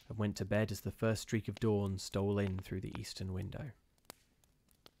 and went to bed as the first streak of dawn stole in through the eastern window.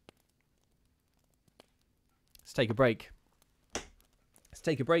 Let's take a break. Let's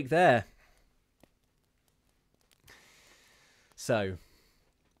take a break there. So,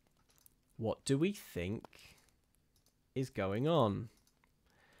 what do we think is going on?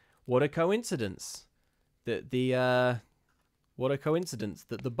 What a coincidence that the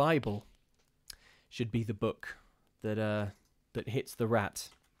Bible should be the book that hits the rat.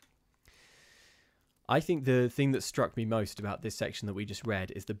 I think the thing that struck me most about this section that we just read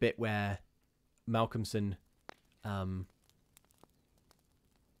is the bit where Malcolmson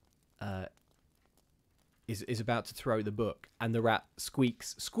is about to throw the book, and the rat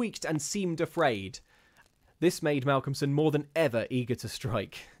squeaked and seemed afraid. This made Malcolmson more than ever eager to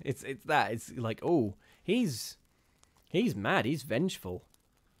strike. It's like, oh, he's mad, he's vengeful.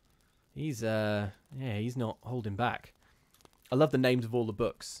 He's not holding back. I love the names of all the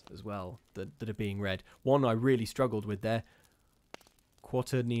books as well that are being read. One I really struggled with there.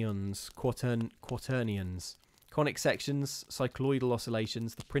 Quaternions. Conic sections, cycloidal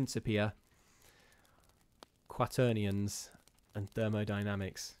oscillations, the Principia, quaternions, and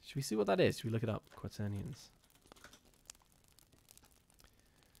thermodynamics. Should we see what that is? Should we look it up? Quaternions.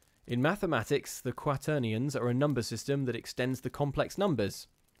 In mathematics, the quaternions are a number system that extends the complex numbers.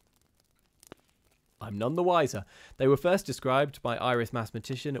 I'm none the wiser. They were first described by Irish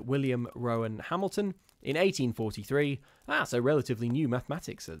mathematician William Rowan Hamilton in 1843, so relatively new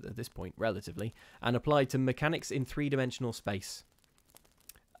mathematics at this point, relatively, and applied to mechanics in three-dimensional space.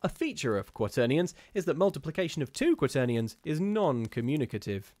 A feature of quaternions is that multiplication of two quaternions is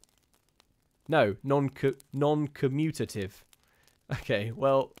non-communicative. No, non-commutative. Okay,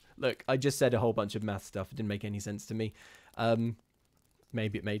 well, look, I just said a whole bunch of math stuff. It didn't make any sense to me.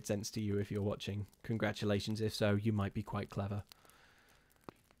 Maybe it made sense to you if you're watching. Congratulations. If so, you might be quite clever.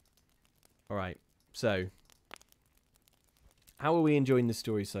 Alright, so how are we enjoying this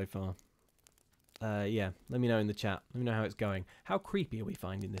story so far? Yeah, let me know in the chat. Let me know how it's going. How creepy are we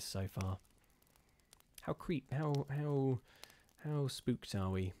finding this so far? How spooked are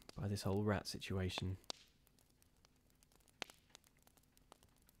we by this whole rat situation?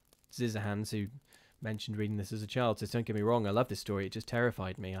 Scissorhands, who mentioned reading this as a child, says, don't get me wrong, I love this story. It just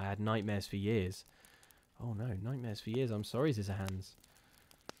terrified me. I had nightmares for years. Oh no, nightmares for years. I'm sorry, Scissorhands.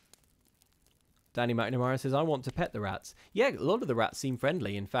 Danny McNamara says, I want to pet the rats. Yeah, a lot of the rats seem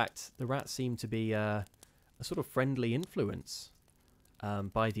friendly. In fact, the rats seem to be a sort of friendly influence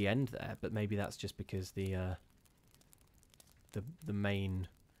by the end there. But maybe that's just because the main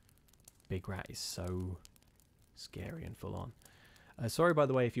big rat is so scary and full on. Sorry, by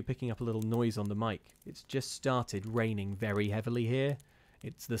the way, if you're picking up a little noise on the mic. It's just started raining very heavily here.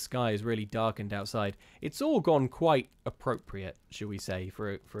 The sky is really darkened outside. It's all gone quite appropriate, shall we say,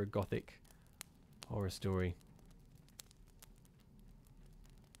 for a Gothic horror story.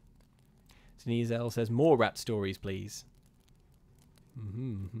 Denise L says, more rat stories, please.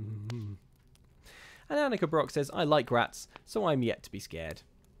 And Annika Brock says, I like rats, so I'm yet to be scared.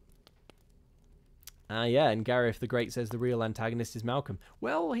 Yeah, and Gareth the Great says the real antagonist is Malcolm.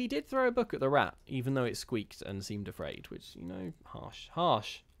 Well, he did throw a book at the rat, even though it squeaked and seemed afraid, which, you know, harsh.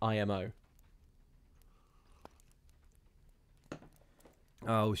 Harsh IMO.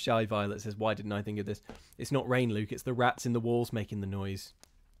 Oh, Shy Violet says, why didn't I think of this? It's not rain, Luke, it's the rats in the walls making the noise.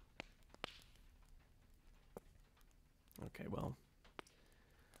 Okay, well,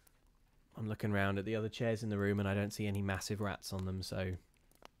 I'm looking around at the other chairs in the room and I don't see any massive rats on them, so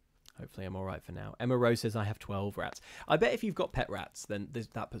hopefully I'm all right for now. Emma Rose says I have 12 rats. I bet if you've got pet rats, then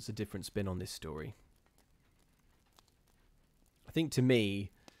that puts a different spin on this story. I think to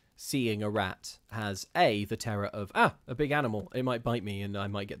me, seeing a rat has A, the terror of, a big animal, it might bite me and I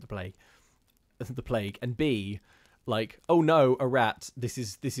might get the plague. And B, like, oh no, a rat, this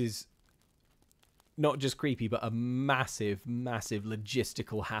is not just creepy, but a massive, massive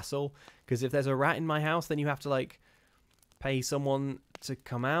logistical hassle. Because if there's a rat in my house, then you have to, like, pay someone to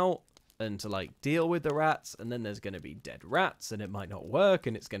come out and to, like, deal with the rats. And then there's going to be dead rats, and it might not work,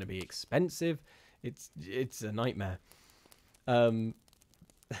 and it's going to be expensive. It's a nightmare.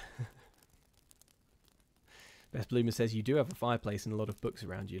 Best Bloomer says, you do have a fireplace and a lot of books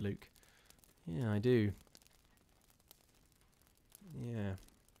around you, Luke. Yeah, I do. Yeah.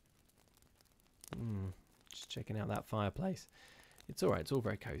 Just checking out that fireplace. It's alright, it's all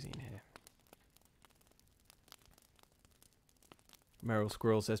very cozy in here. Meryl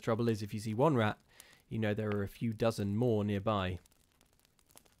Squirrel says, trouble is, if you see one rat, you know there are a few dozen more nearby.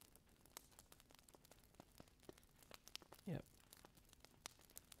 Yep.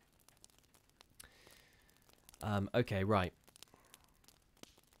 Okay, right.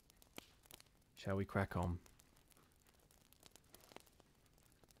 Shall we crack on?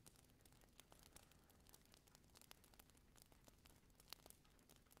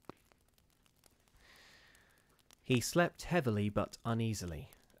 He slept heavily but uneasily,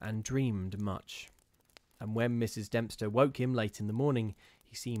 and dreamed much. And when Mrs. Dempster woke him late in the morning,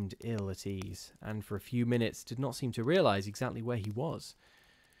 he seemed ill at ease, and for a few minutes did not seem to realise exactly where he was.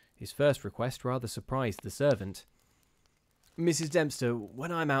 His first request rather surprised the servant. Mrs. Dempster,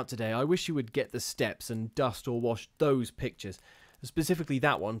 when I'm out today, I wish you would get the steps and dust or wash those pictures, specifically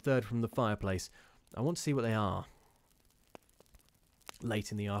that one, third from the fireplace. I want to see what they are.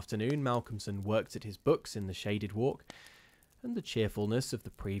 Late in the afternoon, Malcolmson worked at his books in the shaded walk, and the cheerfulness of the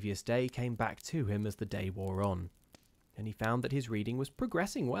previous day came back to him as the day wore on, and he found that his reading was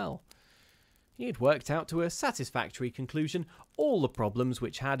progressing well. He had worked out to a satisfactory conclusion all the problems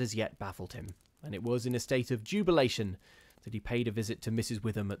which had as yet baffled him, and it was in a state of jubilation that he paid a visit to Mrs.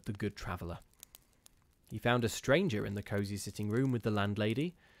 Witham at the Good Traveller. He found a stranger in the cosy sitting room with the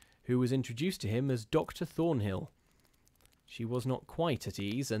landlady, who was introduced to him as Dr. Thornhill. She was not quite at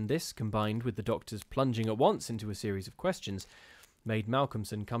ease, and this, combined with the doctor's plunging at once into a series of questions, made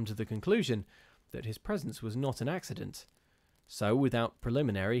Malcolmson come to the conclusion that his presence was not an accident. So, without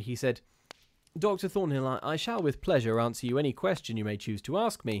preliminary, he said, Dr. Thornhill, I shall with pleasure answer you any question you may choose to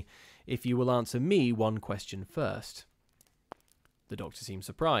ask me, if you will answer me one question first. The doctor seemed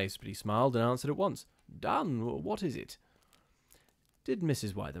surprised, but he smiled and answered at once. Done. What is it? Did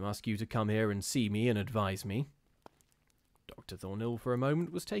Mrs. Witham ask you to come here and see me and advise me? Dr. Thornhill for a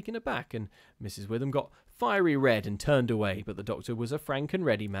moment was taken aback, and Mrs. Witham got fiery red and turned away, but the doctor was a frank and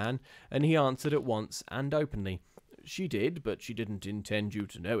ready man, and he answered at once and openly. She did, but she didn't intend you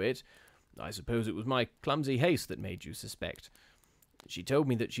to know it. I suppose it was my clumsy haste that made you suspect. She told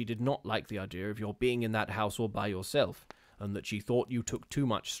me that she did not like the idea of your being in that house all by yourself, and that she thought you took too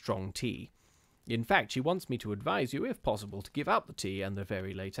much strong tea. In fact, she wants me to advise you, if possible, to give up the tea and the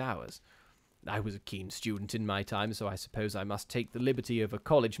very late hours. I was a keen student in my time, so I suppose I must take the liberty of a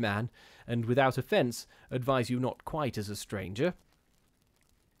college man, and without offence, advise you not quite as a stranger.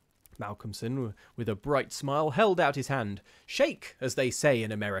 Malcolmson, with a bright smile, held out his hand. Shake, as they say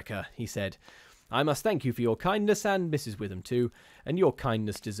in America, he said. I must thank you for your kindness, and Mrs. Witham too, and your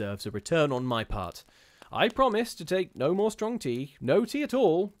kindness deserves a return on my part. I promise to take no more strong tea, no tea at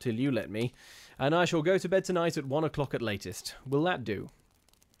all, till you let me, and I shall go to bed tonight at 1 o'clock at latest. Will that do?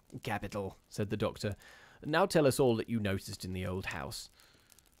 Capital, said the doctor. Now tell us all that you noticed in the old house.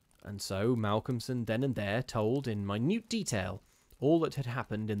 And so Malcolmson then and there told in minute detail all that had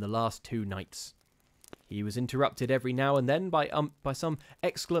happened in the last 2 nights. He was interrupted every now and then by some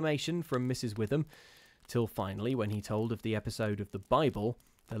exclamation from Mrs. Witham, till finally, when he told of the episode of the Bible,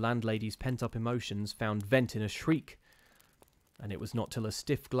 the landlady's pent-up emotions found vent in a shriek, and it was not till a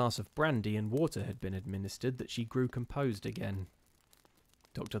stiff glass of brandy and water had been administered that she grew composed again.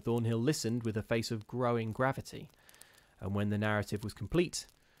 Dr. Thornhill listened with a face of growing gravity, and when the narrative was complete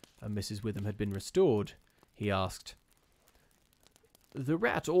and Mrs. Witham had been restored, he asked, "The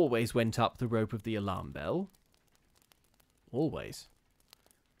rat always went up the rope of the alarm bell?" "Always."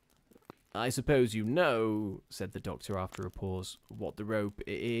 "I suppose you know," said the doctor after a pause, "what the rope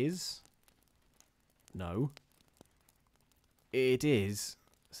is?" "No." "It is,"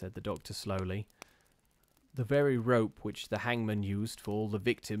 said the doctor slowly, "the very rope which the hangman used for all the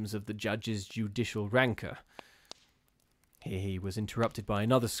victims of the judge's judicial rancour." Here he was interrupted by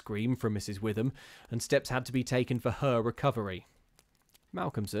another scream from Mrs. Witham, and steps had to be taken for her recovery.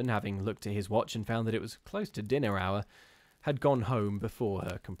 Malcolmson, having looked at his watch and found that it was close to dinner hour, had gone home before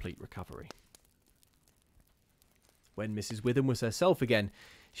her complete recovery. When Mrs. Witham was herself again,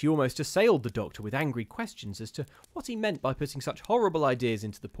 she almost assailed the doctor with angry questions as to what he meant by putting such horrible ideas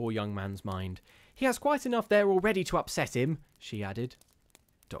into the poor young man's mind. "He has quite enough there already to upset him," she added.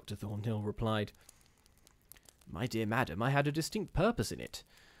 Dr. Thornhill replied, "My dear madam, I had a distinct purpose in it.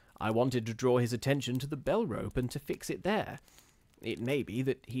 I wanted to draw his attention to the bell rope and to fix it there. It may be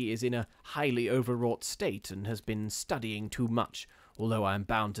that he is in a highly overwrought state and has been studying too much, although I am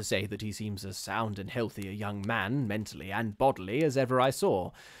bound to say that he seems as sound and healthy a young man, mentally and bodily, as ever I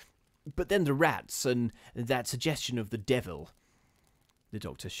saw. But then the rats, and that suggestion of the devil." The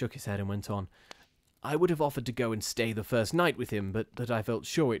doctor shook his head and went on, "I would have offered to go and stay the first night with him, but that I felt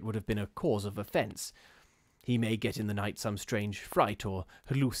sure it would have been a cause of offence. He may get in the night some strange fright or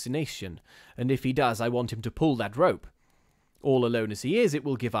hallucination, and if he does, I want him to pull that rope. All alone as he is, it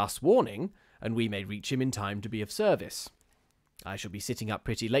will give us warning, and we may reach him in time to be of service. I shall be sitting up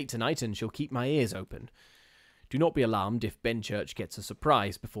pretty late tonight, and shall keep my ears open. Do not be alarmed if Benchurch gets a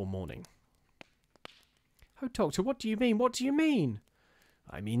surprise before morning." "Oh, doctor, what do you mean? What do you mean?"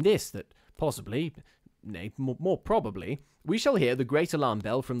 "I mean this, that possibly, nay, more probably, we shall hear the great alarm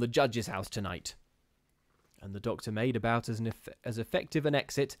bell from the judge's house tonight." And the doctor made about as effective an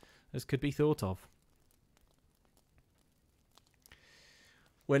exit as could be thought of.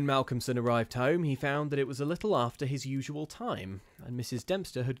 When Malcolmson arrived home, he found that it was a little after his usual time, and Mrs.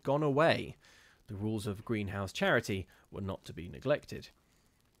 Dempster had gone away. The rules of greenhouse charity were not to be neglected.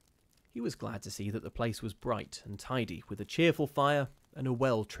 He was glad to see that the place was bright and tidy, with a cheerful fire and a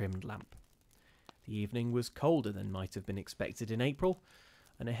well-trimmed lamp. The evening was colder than might have been expected in April,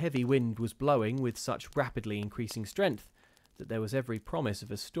 and a heavy wind was blowing with such rapidly increasing strength that there was every promise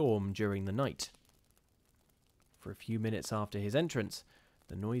of a storm during the night. For a few minutes after his entrance,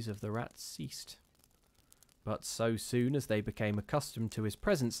 the noise of the rats ceased. But so soon as they became accustomed to his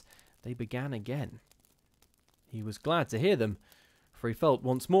presence, they began again. He was glad to hear them, for he felt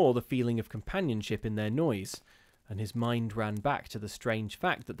once more the feeling of companionship in their noise, and his mind ran back to the strange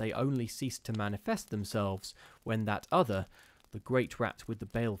fact that they only ceased to manifest themselves when that other, the great rat with the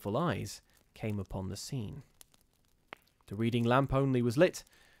baleful eyes, came upon the scene. The reading lamp only was lit,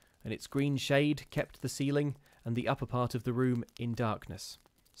 and its green shade kept the ceiling and the upper part of the room in darkness,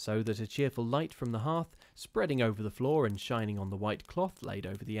 so that a cheerful light from the hearth, spreading over the floor and shining on the white cloth laid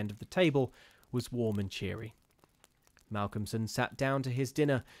over the end of the table, was warm and cheery. Malcolmson sat down to his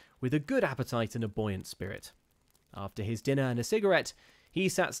dinner with a good appetite and a buoyant spirit. After his dinner and a cigarette, he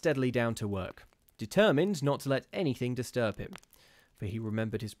sat steadily down to work, determined not to let anything disturb him, for he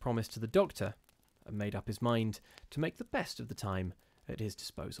remembered his promise to the doctor, and made up his mind to make the best of the time at his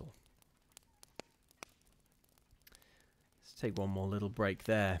disposal. Let's take one more little break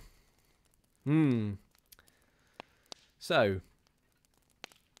there. So,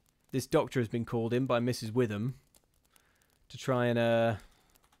 this doctor has been called in by Mrs. Witham to try and, I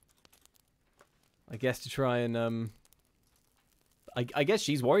guess she's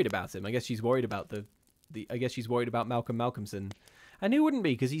worried about him. I guess she's worried about she's worried about Malcolm Malcolmson. And who wouldn't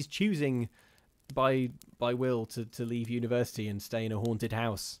be, because he's choosing by will to leave university and stay in a haunted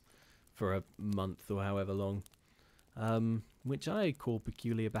house for a month or however long. Which I call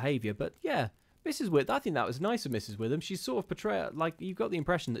peculiar behaviour. But yeah, Mrs. Witham, I think that was nice of Mrs. Witham. She's sort of portrayed, like, you got the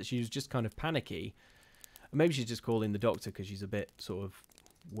impression that she was just kind of panicky. Maybe she's just calling the doctor because she's a bit sort of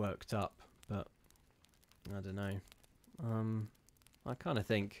worked up. But I don't know. I kind of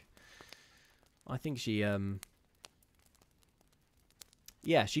think... I think she...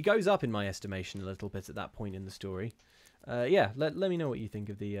 yeah, she goes up in my estimation a little bit at that point in the story. Yeah, let me know what you think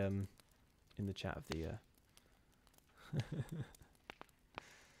of the... in the chat of the...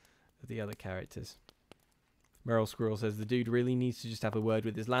 of the other characters. Meryl Squirrel says the dude really needs to just have a word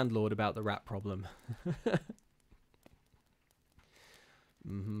with his landlord about the rat problem.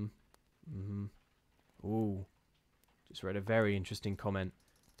 Ooh. Just read a very interesting comment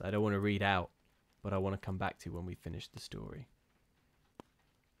that I don't want to read out, but I want to come back to when we finish the story.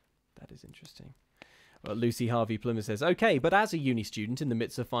 That is interesting. Well, Lucy Harvey Plymouth says, okay, but as a uni student in the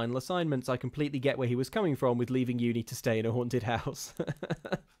midst of final assignments, I completely get where he was coming from with leaving uni to stay in a haunted house.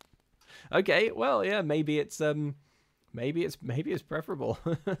 Okay, well, yeah, maybe it's preferable.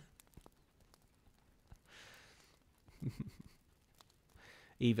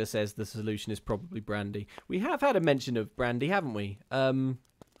 Eva says the solution is probably brandy. We have had a mention of brandy, haven't we?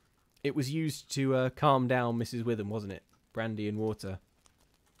 It was used to calm down Mrs. Witham, wasn't it? Brandy and water.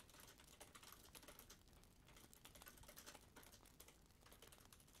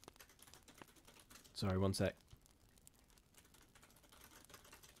 Sorry, one sec.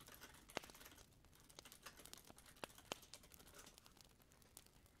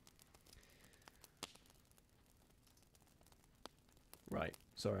 Right.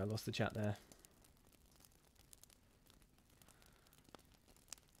 Sorry, I lost the chat there.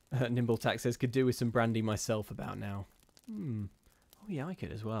 Nimble Tack says, could do with some brandy myself about now. Oh yeah, I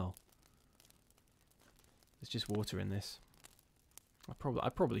could as well. There's just water in this. I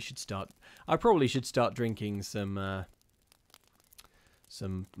probably should start drinking some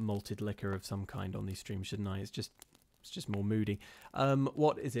malted liquor of some kind on these streams, shouldn't I? It's just more moody.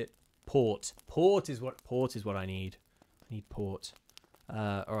 What is it? Port. Port is what I need. I need port.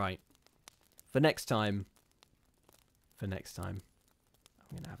 All right. For next time, I'm gonna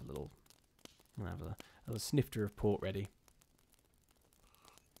have a little snifter of port ready.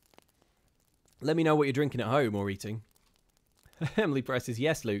 Let me know what you're drinking at home or eating. Emily Price says,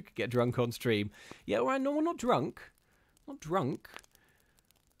 yes, Luke, get drunk on stream. Yeah, all right, no, we're not drunk. Not drunk.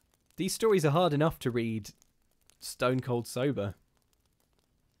 These stories are hard enough to read stone cold sober.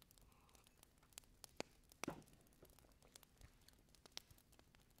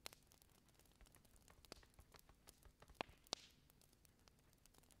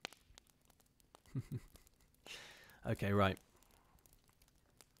 Okay, right.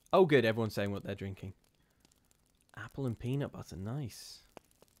 Oh, good, everyone's saying what they're drinking. Apple and peanut butter, nice.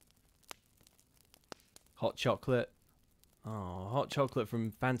 Hot chocolate. Oh, hot chocolate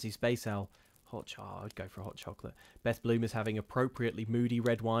from Fancy Space Owl. I'd go for hot chocolate. Beth Bloom is having appropriately moody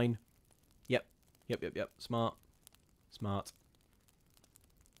red wine. Yep. Smart.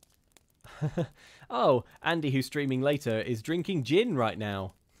 Oh, Andy, who's streaming later, is drinking gin right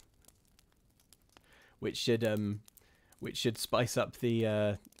now. Which should spice up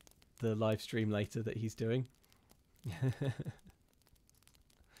the live stream later that he's doing.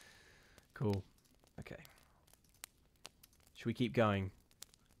 Cool. Okay. Should we keep going?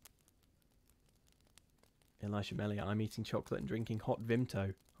 Elisha Melia, I'm eating chocolate and drinking hot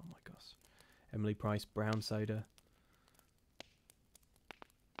Vimto. Oh my gosh. Emily Price, brown soda.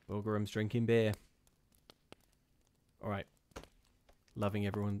 Bulgarum's drinking beer. Alright. Loving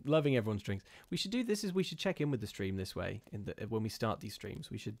everyone's drinks. We should do this. We should check in with the stream this way. When we start these streams,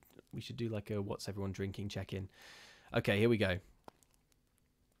 we should do like a what's everyone drinking check in. Okay, here we go.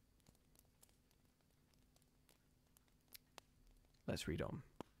 Let's read on.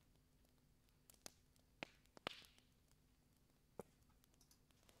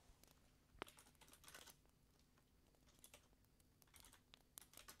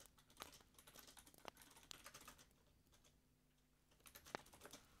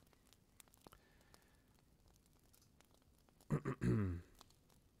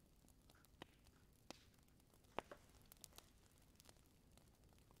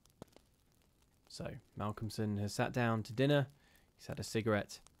 So, Malcolmson has sat down to dinner. He's had a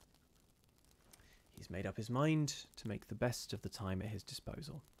cigarette. He's made up his mind to make the best of the time at his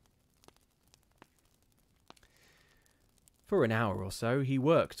disposal. For an hour or so, he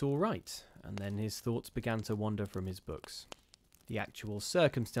worked all right, and then his thoughts began to wander from his books. The actual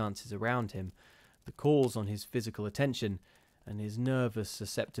circumstances around him, the calls on his physical attention, and his nervous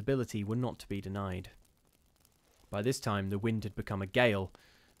susceptibility were not to be denied. By this time, the wind had become a gale,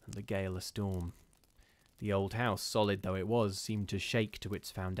 and the gale a storm. The old house, solid though it was, seemed to shake to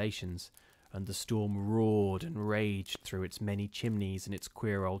its foundations, and the storm roared and raged through its many chimneys and its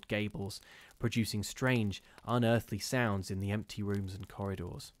queer old gables, producing strange, unearthly sounds in the empty rooms and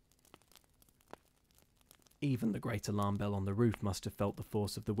corridors. Even the great alarm bell on the roof must have felt the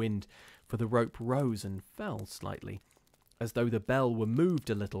force of the wind, for the rope rose and fell slightly, as though the bell were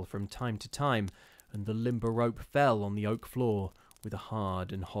moved a little from time to time, and the limber rope fell on the oak floor with a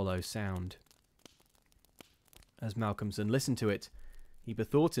hard and hollow sound. As Malcolmson listened to it, he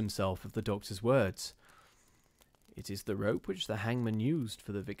bethought himself of the doctor's words. It is the rope which the hangman used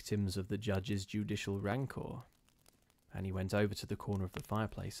for the victims of the judge's judicial rancour. And he went over to the corner of the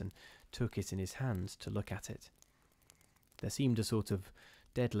fireplace and took it in his hand to look at it. There seemed a sort of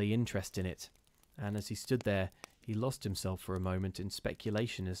deadly interest in it, and as he stood there, He lost himself for a moment in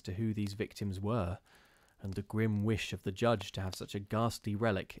speculation as to who these victims were, and the grim wish of the judge to have such a ghastly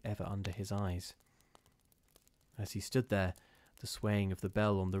relic ever under his eyes. As he stood there, the swaying of the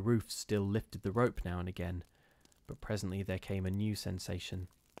bell on the roof still lifted the rope now and again, but presently there came a new sensation,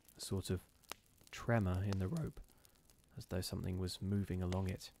 a sort of tremor in the rope, as though something was moving along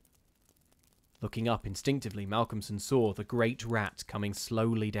it. Looking up instinctively, Malcolmson saw the great rat coming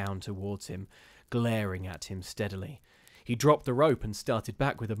slowly down towards him, glaring at him steadily. He dropped the rope and started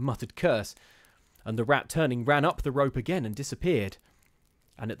back with a muttered curse, and the rat, turning, ran up the rope again and disappeared.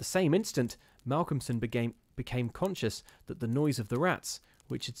 And at the same instant, Malcolmson became conscious that the noise of the rats,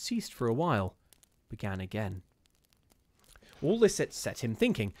 which had ceased for a while, began again. All this set him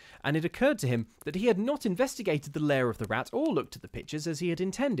thinking, and it occurred to him that he had not investigated the lair of the rat or looked at the pictures as he had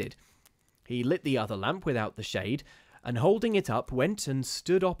intended. He lit the other lamp without the shade, and holding it up, went and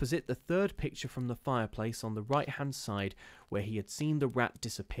stood opposite the third picture from the fireplace on the right-hand side, where he had seen the rat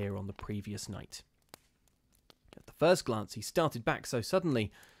disappear on the previous night. At the first glance, he started back so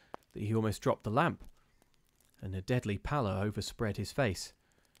suddenly that he almost dropped the lamp, and a deadly pallor overspread his face.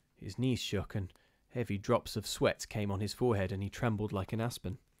 His knees shook, and heavy drops of sweat came on his forehead, and he trembled like an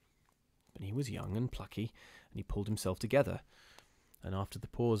aspen. But he was young and plucky, and he pulled himself together, and after the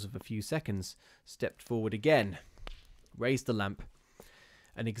pause of a few seconds, stepped forward again, raised the lamp,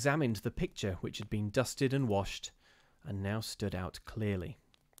 and examined the picture which had been dusted and washed, and now stood out clearly.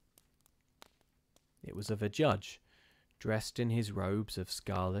 It was of a judge, dressed in his robes of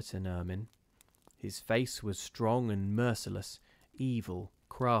scarlet and ermine. His face was strong and merciless, evil,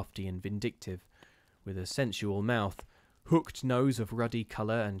 crafty and vindictive, with a sensual mouth, hooked nose of ruddy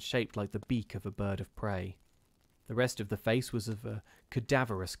colour and shaped like the beak of a bird of prey. The rest of the face was of a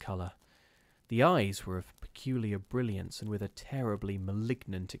cadaverous colour. The eyes were of peculiar brilliance and with a terribly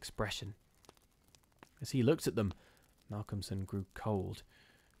malignant expression. As he looked at them, Malcolmson grew cold,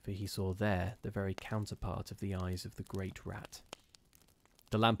 for he saw there the very counterpart of the eyes of the great rat.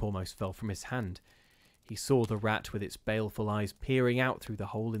 The lamp almost fell from his hand. He saw the rat with its baleful eyes peering out through the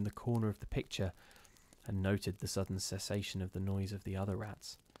hole in the corner of the picture, and noted the sudden cessation of the noise of the other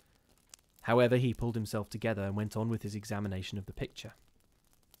rats. However, he pulled himself together and went on with his examination of the picture.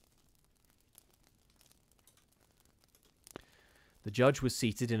 The judge was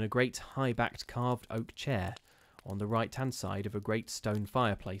seated in a great high-backed carved oak chair on the right-hand side of a great stone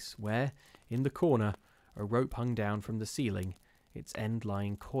fireplace, where, in the corner, a rope hung down from the ceiling, its end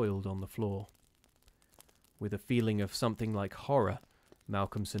lying coiled on the floor. With a feeling of something like horror,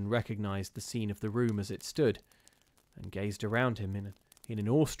 Malcolmson recognised the scene of the room as it stood, and gazed around him in an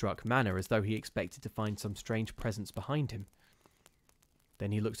awestruck manner, as though he expected to find some strange presence behind him.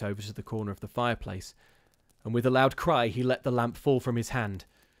 Then he looked over to the corner of the fireplace, and with a loud cry he let the lamp fall from his hand.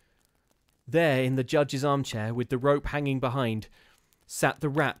 There, in the judge's armchair, with the rope hanging behind, sat the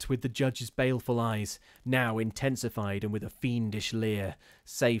rat with the judge's baleful eyes, now intensified and with a fiendish leer.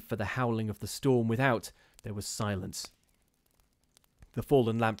 Save for the howling of the storm without, there was silence. The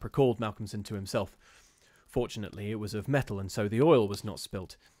fallen lamp recalled Malcolmson to himself. Fortunately, it was of metal, and so the oil was not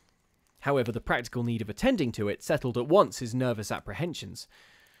spilt. However, the practical need of attending to it settled at once his nervous apprehensions.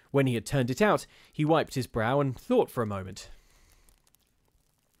 When he had turned it out, he wiped his brow and thought for a moment.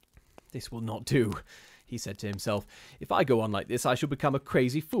 "This will not do," he said to himself. "If I go on like this, I shall become a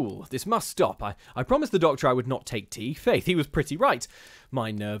crazy fool. This must stop. I promised the doctor I would not take tea. Faith, he was pretty right.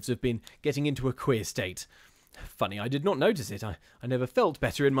 My nerves have been getting into a queer state. Funny, I did not notice it. I never felt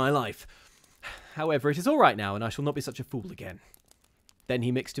better in my life. However, it is all right now, and I shall not be such a fool again." Then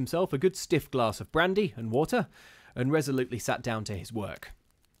he mixed himself a good stiff glass of brandy and water, and resolutely sat down to his work.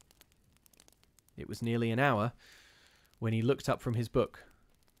 It was nearly an hour when he looked up from his book,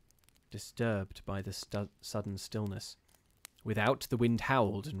 disturbed by the sudden stillness. Without, the wind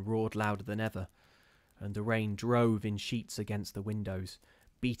howled and roared louder than ever, and the rain drove in sheets against the windows,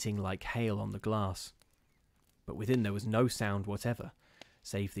 beating like hail on the glass. But within there was no sound whatever,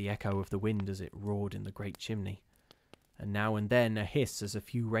 save the echo of the wind as it roared in the great chimney, and now and then a hiss as a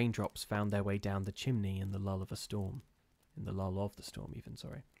few raindrops found their way down the chimney in the lull of the storm.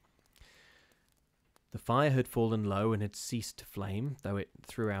 The fire had fallen low and had ceased to flame, though it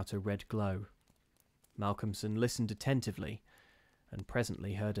threw out a red glow. Malcolmson listened attentively, and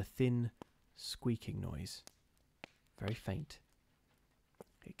presently heard a thin, squeaking noise, very faint.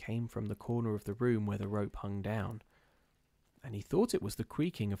 It came from the corner of the room where the rope hung down, and he thought it was the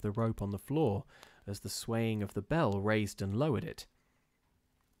creaking of the rope on the floor as the swaying of the bell raised and lowered it.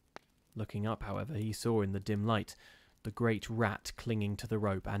 Looking up, however, he saw in the dim light the great rat clinging to the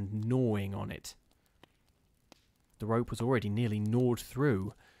rope and gnawing on it. The rope was already nearly gnawed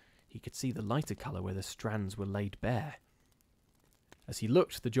through. he could see the lighter colour where the strands were laid bare. As he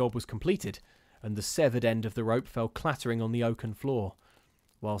looked, the job was completed, and the severed end of the rope fell clattering on the oaken floor,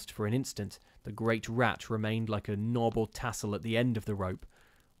 whilst for an instant the great rat remained like a knob or tassel at the end of the rope,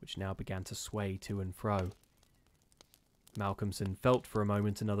 which now began to sway to and fro. Malcolmson felt for a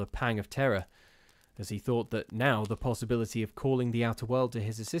moment another pang of terror, as he thought that now the possibility of calling the outer world to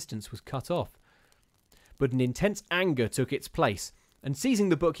his assistance was cut off. But an intense anger took its place, and seizing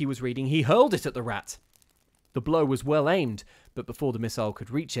the book he was reading, he hurled it at the rat. The blow was well aimed, but before the missile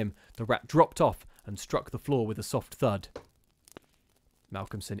could reach him, the rat dropped off and struck the floor with a soft thud.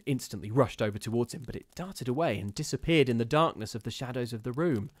 Malcolmson instantly rushed over towards him, but it darted away and disappeared in the darkness of the shadows of the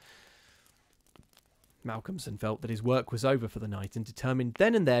room. Malcolmson felt that his work was over for the night and determined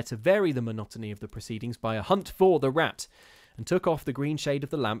then and there to vary the monotony of the proceedings by a hunt for the rat, and took off the green shade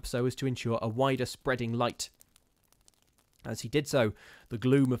of the lamp so as to ensure a wider spreading light. As he did so, the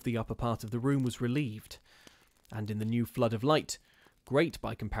gloom of the upper part of the room was relieved, and in the new flood of light, great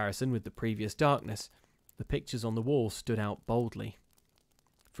by comparison with the previous darkness, the pictures on the wall stood out boldly.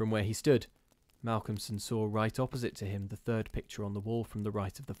 From where he stood, Malcolmson saw right opposite to him the third picture on the wall from the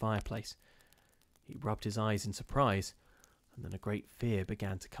right of the fireplace. He rubbed his eyes in surprise, and then a great fear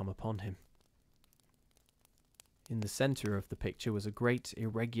began to come upon him. In the centre of the picture was a great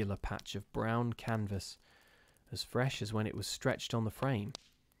irregular patch of brown canvas, as fresh as when it was stretched on the frame.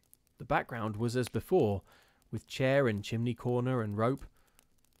 The background was as before, with chair and chimney corner and rope,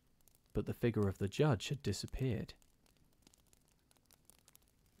 but the figure of the judge had disappeared.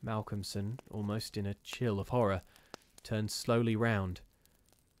 Malcolmson, almost in a chill of horror, turned slowly round,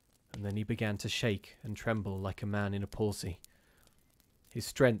 and then he began to shake and tremble like a man in a palsy. His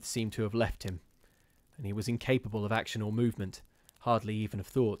strength seemed to have left him, and he was incapable of action or movement, hardly even of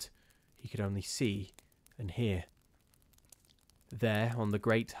thought. He could only see and hear. There, on the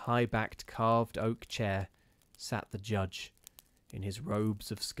great high-backed carved oak chair, sat the judge, in his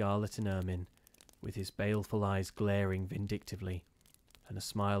robes of scarlet and ermine, with his baleful eyes glaring vindictively, and a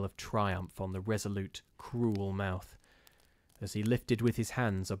smile of triumph on the resolute, cruel mouth, as he lifted with his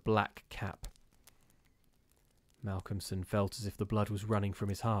hands a black cap. Malcolmson felt as if the blood was running from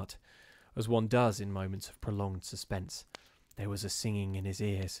his heart, as one does in moments of prolonged suspense. There was a singing in his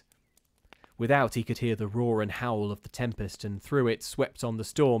ears. Without he could hear the roar and howl of the tempest, and through it, swept on the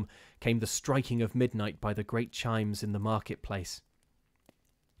storm, came the striking of midnight by the great chimes in the market-place.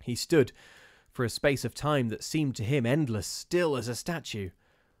 He stood, for a space of time that seemed to him endless, still as a statue,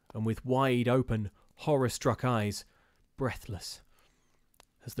 and with wide-open, horror-struck eyes, breathless.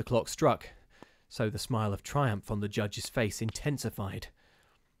 As the clock struck, so the smile of triumph on the judge's face intensified,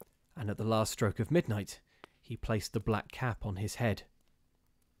 and at the last stroke of midnight, he placed the black cap on his head.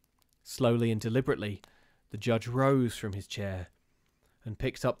 Slowly and deliberately, the judge rose from his chair and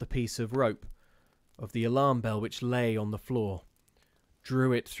picked up the piece of rope of the alarm bell which lay on the floor,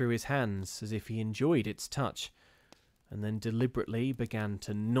 drew it through his hands as if he enjoyed its touch, and then deliberately began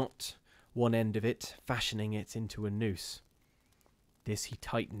to knot one end of it, fashioning it into a noose. This he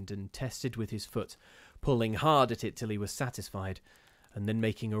tightened and tested with his foot, pulling hard at it till he was satisfied, and then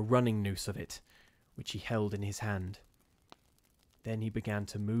making a running noose of it, which he held in his hand. Then he began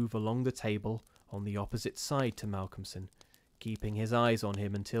to move along the table on the opposite side to Malcolmson, keeping his eyes on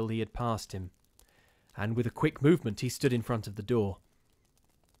him until he had passed him, and with a quick movement he stood in front of the door.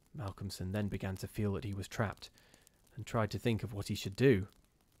 Malcolmson then began to feel that he was trapped, and tried to think of what he should do.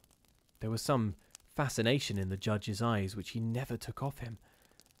 There was some fascination in the judge's eyes which he never took off him,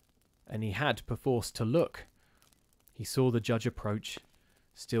 and he had perforce to look. He saw the judge approach,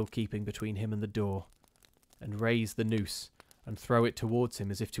 still keeping between him and the door, and raise the noose and throw it towards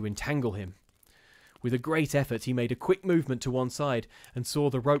him as if to entangle him. With a great effort he made a quick movement to one side and saw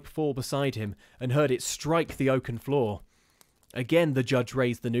the rope fall beside him and heard it strike the oaken floor. Again the judge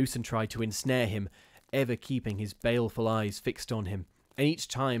raised the noose and tried to ensnare him, ever keeping his baleful eyes fixed on him, and each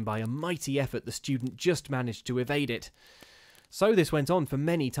time by a mighty effort the student just managed to evade it. So this went on for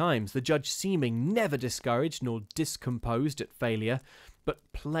many times, the judge seeming never discouraged nor discomposed at failure, but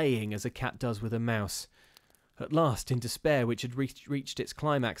playing as a cat does with a mouse. At last, in despair which had reached its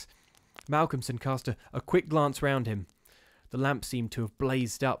climax, Malcolmson cast a quick glance round him. The lamp seemed to have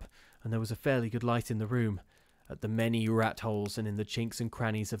blazed up, and there was a fairly good light in the room. At the many rat holes and in the chinks and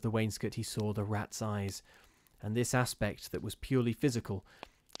crannies of the wainscot he saw the rat's eyes, and this aspect that was purely physical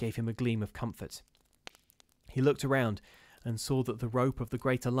gave him a gleam of comfort. He looked around and saw that the rope of the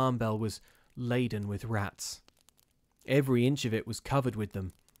great alarm bell was laden with rats. Every inch of it was covered with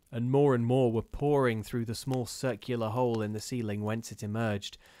them, and more were pouring through the small circular hole in the ceiling whence it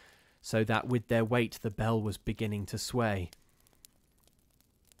emerged, so that with their weight the bell was beginning to sway.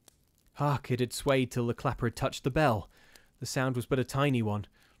 Hark, it had swayed till the clapper had touched the bell. The sound was but a tiny one,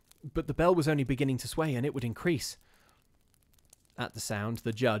 but the bell was only beginning to sway, and it would increase. At the sound,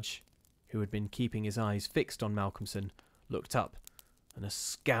 the judge, who had been keeping his eyes fixed on Malcolmson, looked up, and a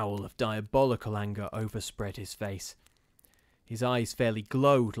scowl of diabolical anger overspread his face. His eyes fairly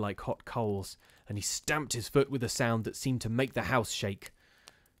glowed like hot coals, and he stamped his foot with a sound that seemed to make the house shake.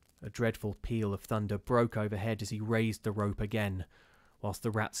 A dreadful peal of thunder broke overhead as he raised the rope again, whilst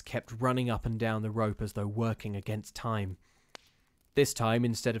the rats kept running up and down the rope as though working against time. This time,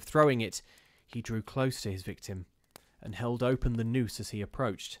 instead of throwing it, he drew close to his victim, and held open the noose as he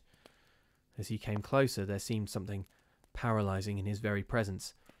approached. As he came closer, there seemed something paralysing in his very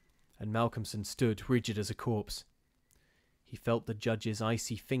presence, and Malcolmson stood rigid as a corpse. He felt the judge's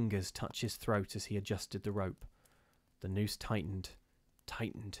icy fingers touch his throat as he adjusted the rope. The noose tightened.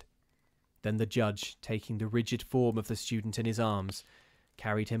 Then the judge, taking the rigid form of the student in his arms,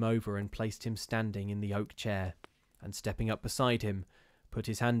 carried him over and placed him standing in the oak chair, and stepping up beside him, put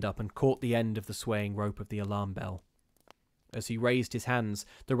his hand up and caught the end of the swaying rope of the alarm bell. As he raised his hands,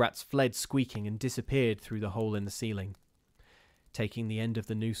 the rats fled squeaking and disappeared through the hole in the ceiling. Taking the end of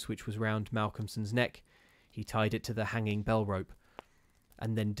the noose which was round Malcolmson's neck, he tied it to the hanging bell rope,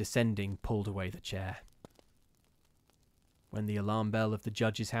 and then descending pulled away the chair. When the alarm bell of the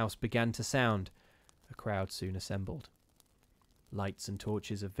judge's house began to sound, a crowd soon assembled. Lights and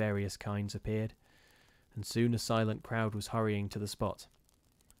torches of various kinds appeared, and soon a silent crowd was hurrying to the spot.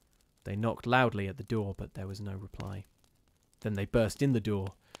 They knocked loudly at the door, but there was no reply. Then they burst in the door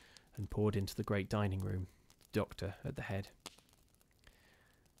and poured into the great dining room, the doctor at the head.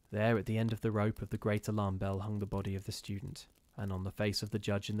 There, at the end of the rope of the great alarm bell, hung the body of the student, and on the face of the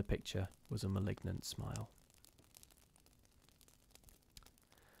judge in the picture was a malignant smile.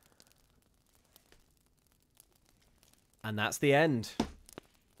 And that's the end.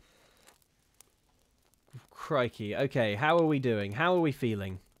 Crikey. Okay, how are we doing? How are we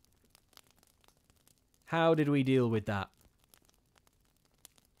feeling? How did we deal with that?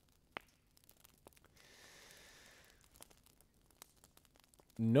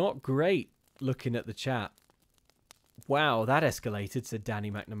 Not great, looking at the chat. Wow, that escalated, said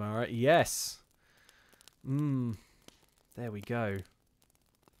Danny McNamara. Yes. There we go.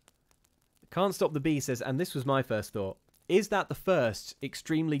 Can't Stop the Bee says, and this was my first thought, is that the first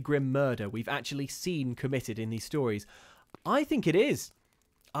extremely grim murder we've actually seen committed in these stories? I think it is.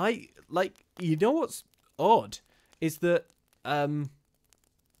 You know what's odd? Is that,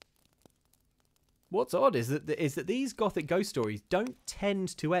 what's odd is that these Gothic ghost stories don't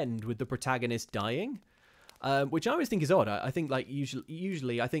tend to end with the protagonist dying, which I always think is odd. I think like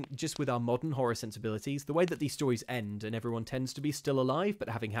usually I think just with our modern horror sensibilities, the way that these stories end and everyone tends to be still alive but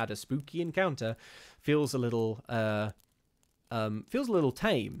having had a spooky encounter feels a little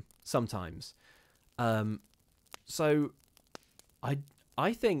tame sometimes. So I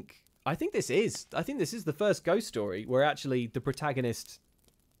think this is the first ghost story where actually the protagonist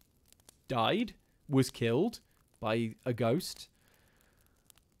died, was killed by a ghost.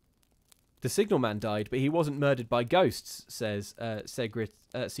 The signalman died, but he wasn't murdered by ghosts, says Secret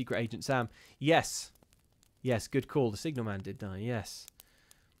Agent Sam. Yes, good call. The signalman did die, yes.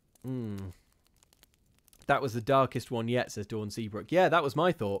 That was the darkest one yet, says Dawn Seabrook. Yeah, that was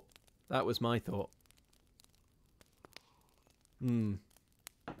my thought.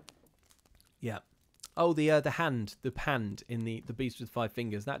 Yeah. Oh, the hand in the beast with 5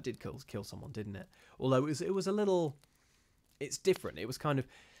 fingers, that did kill someone, didn't it? Although it was a little, it's different. It was kind of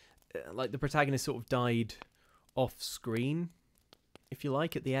like the protagonist sort of died off screen, if you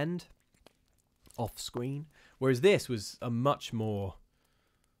like, at the end. Off screen. Whereas this was a much more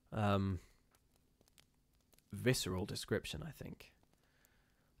visceral description, I think.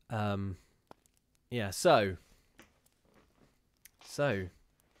 Yeah, so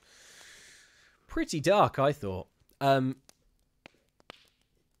pretty dark, I thought.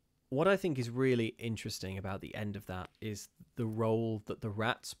 What I think is really interesting about the end of that is the role that the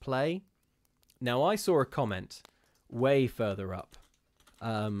rats play. Now, I saw a comment way further up.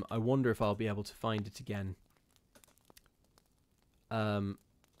 I wonder if I'll be able to find it again. A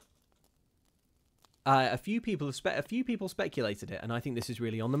few people speculated it, and I think this is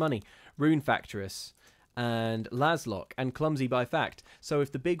really on the money. Rune Factress and Laslock and Clumsy by Fact. So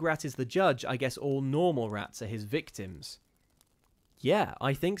if the big rat is the judge, I guess all normal rats are his victims. Yeah,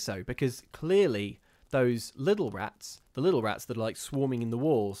 I think so, because clearly those little rats, the little rats that are like swarming in the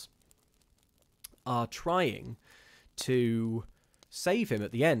walls, are trying to save him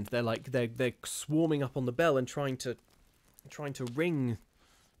at the end. They're swarming up on the bell and trying to ring,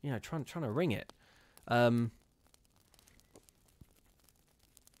 trying to ring it.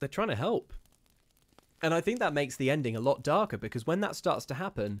 They're trying to help. And I think that makes the ending a lot darker, because when that starts to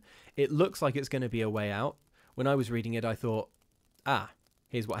happen, it looks like it's going to be a way out. When I was reading it, I thought,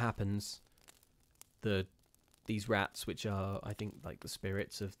 here's what happens. These rats, which are, I think, like the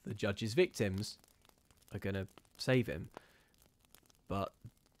spirits of the judge's victims, are going to save him. But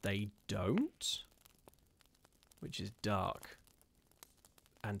they don't, which is dark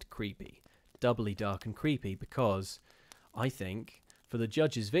and creepy. Doubly dark and creepy, because I think for the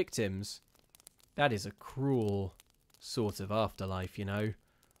judge's victims, that is a cruel sort of afterlife, you know?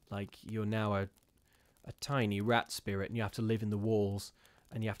 Like, you're now a tiny rat spirit, and you have to live in the walls,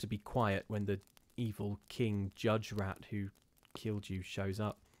 and you have to be quiet when the evil king judge rat who killed you shows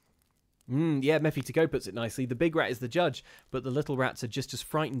up. Yeah, Mephi to go puts it nicely. The big rat is the judge, but the little rats are just as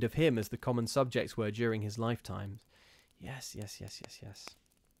frightened of him as the common subjects were during his lifetime. Yes.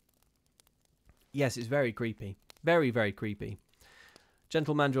 Yes, it's very creepy. Very, very creepy.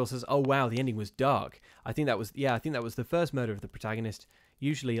 Gentle Mandrill says, oh wow, the ending was dark. I think that was the first murder of the protagonist.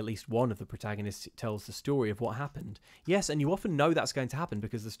 Usually at least one of the protagonists tells the story of what happened. Yes, and you often know that's going to happen,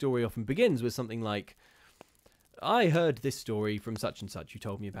 because the story often begins with something like, I heard this story from such and such, you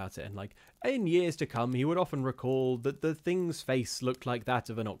told me about it, and like, in years to come, he would often recall that the thing's face looked like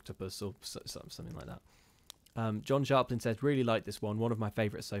that of an octopus, or something like that. John Sharplin says, really liked this one of my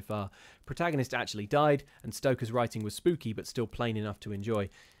favourites so far. Protagonist actually died, and Stoker's writing was spooky, but still plain enough to enjoy.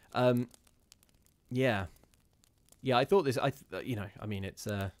 Yeah, I thought this, it's,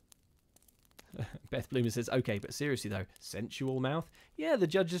 Beth Bloomer says, okay, but seriously though, sensual mouth? Yeah, the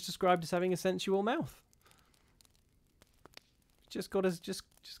judge is described as having a sensual mouth. Just got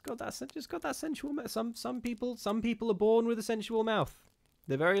that sensual mouth. Some people are born with a sensual mouth.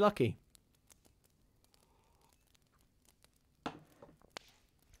 They're very lucky.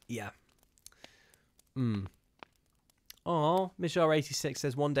 Yeah. Aw, Mishar86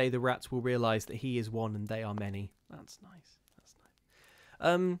 says, one day the rats will realise that he is one and they are many. That's nice.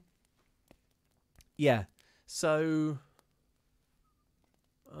 Yeah. So,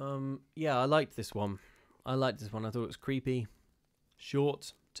 yeah, I liked this one. I thought it was creepy,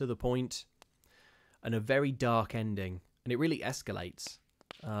 short, to the point, and a very dark ending. And it really escalates.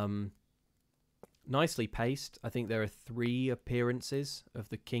 Nicely paced. I think there are 3 appearances of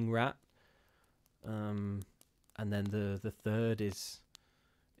the king rat. And then the third is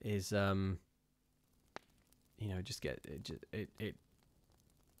it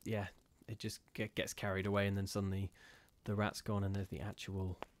just gets carried away, and then suddenly the rat's gone and there's the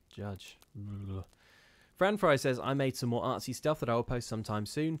actual judge. Fran Fry says, I made some more artsy stuff that I will post sometime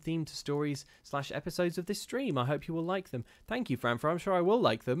soon, themed to stories / episodes of this stream. I hope you will like them. Thank you, Fran Fry. I'm sure I will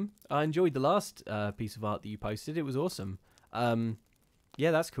like them. I enjoyed the last piece of art that you posted. It was awesome.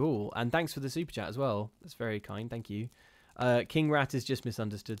 Yeah, that's cool. And thanks for the super chat as well. That's very kind. Thank you. King Rat is just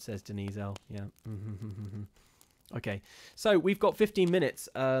misunderstood, says Denise L. Yeah. Okay. So we've got 15 minutes.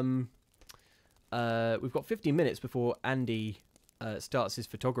 We've got 15 minutes before Andy starts his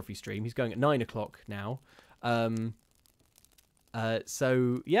photography stream. He's going at 9 o'clock now.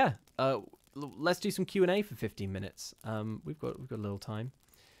 So yeah, let's do some Q&A for 15 minutes. We've got a little time.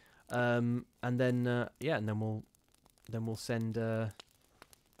 And then and then we'll send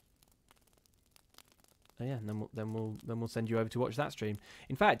then we'll send you over to watch that stream.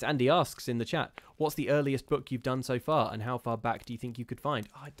 In fact, Andy asks in the chat, what's the earliest book you've done so far, and how far back do you think you could find?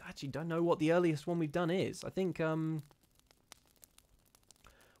 I actually don't know what the earliest one we've done is. I think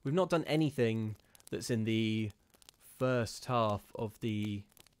we've not done anything that's in the first half of the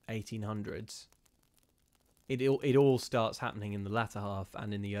 1800s. It all starts happening in the latter half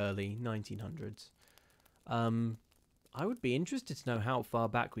and in the early 1900s. I would be interested to know how far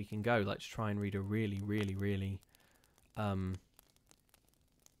back we can go. Let's try and read a really, really, really, yeah,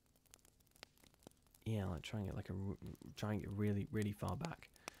 like try and get really, really far back.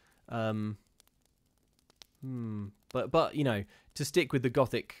 But you know, to stick with the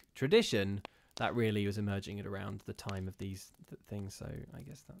Gothic tradition, that really was emerging at around the time of these things. So I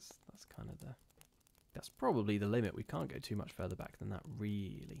guess that's kind of that's probably the limit. We can't go too much further back than that,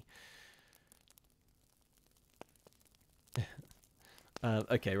 really.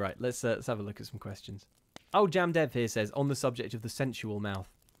 Okay, right. Let's have a look at some questions. Oh, Jam Dev here says, on the subject of the sensual mouth.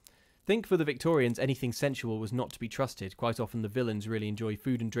 Think for the Victorians, anything sensual was not to be trusted. Quite often the villains really enjoy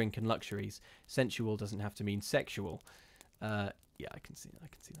food and drink and luxuries. Sensual doesn't have to mean sexual. Yeah, I can see that.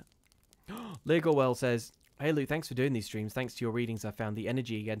 Legalwell says, hey Luke, thanks for doing these streams. Thanks to your readings, I found the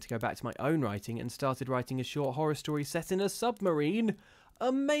energy again to go back to my own writing and started writing a short horror story set in a submarine.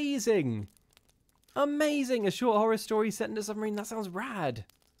 Amazing! Amazing! A short horror story set in a submarine. That sounds rad.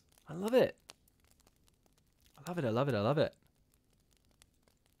 I love it. I love it.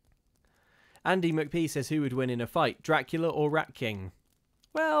 Andy McP says, who would win in a fight, Dracula or Rat King?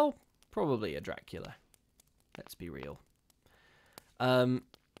 Well, probably a Dracula. Let's be real.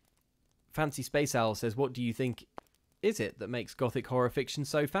 Fancy Space Owl says, what do you think is it that makes Gothic horror fiction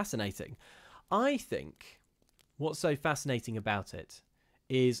so fascinating? I think what's so fascinating about it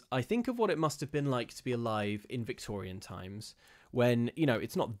is I think of what it must have been like to be alive in Victorian times when, you know,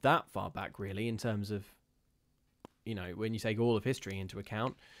 it's not that far back really in terms of, you know, when you take all of history into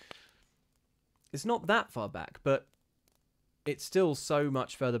account. It's not that far back, but it's still so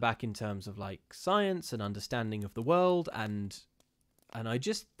much further back in terms of like science and understanding of the world, and I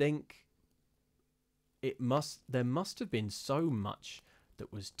just think there must have been so much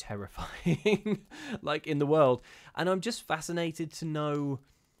that was terrifying like in the world, and I'm just fascinated to know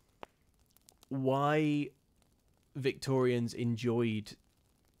why Victorians enjoyed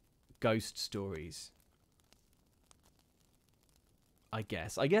ghost stories. I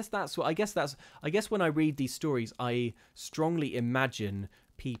guess when I read these stories, I strongly imagine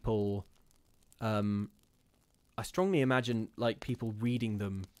people I strongly imagine like people reading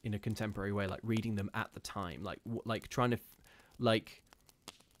them in a contemporary way, like reading them at the time, like trying to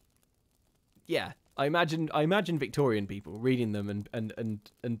yeah, I imagine Victorian people reading them and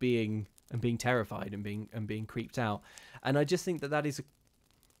being terrified and being creeped out. And I just think I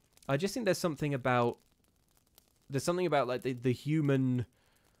just think there's something about like the human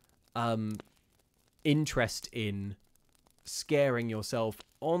interest in scaring yourself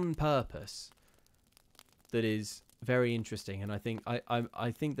on purpose that is very interesting. And I think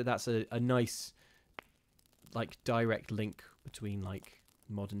I think that's a nice like direct link between like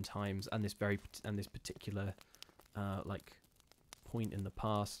modern times and this particular like point in the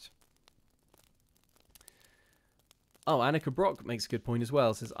past. Oh, Annika Brock makes a good point as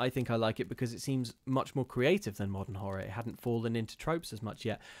well. Says, I think I like it because it seems much more creative than modern horror. It hadn't fallen into tropes as much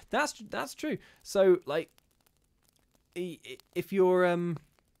yet. That's true. So, like, if you're in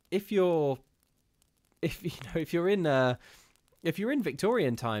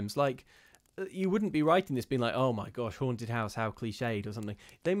Victorian times, like, you wouldn't be writing this being like, oh my gosh, haunted house, how cliched or something.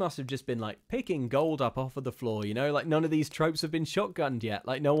 They must have just been like picking gold up off of the floor, you know, like none of these tropes have been shotgunned yet.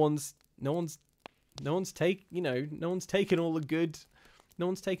 Like no one's taken all the good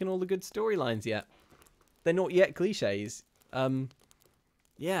storylines yet. They're not yet cliches.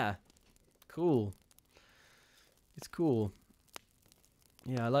 Yeah, cool. It's cool.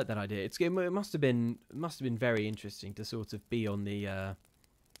 Yeah, I like that idea. It must have been very interesting to sort of be on the edge,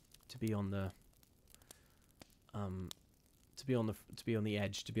 to be on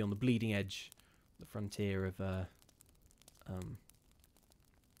the bleeding edge, the frontier of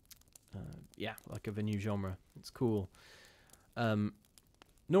yeah, like of a new genre. It's cool.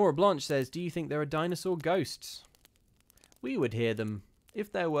 Nora Blanche says, do you think there are dinosaur ghosts? We would hear them.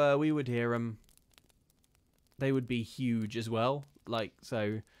 If there were, we would hear them. They would be huge as well. Like,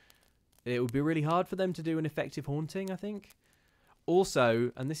 so it would be really hard for them to do an effective haunting, I think.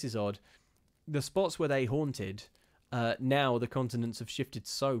 Also, and this is odd, the spots where they haunted, now the continents have shifted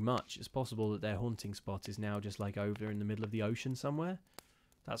so much, it's possible that their haunting spot is now just like over in the middle of the ocean somewhere.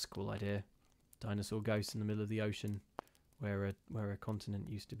 That's a cool idea. Dinosaur ghosts in the middle of the ocean, where a continent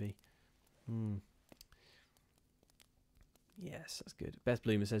used to be. Yes, that's good. Beth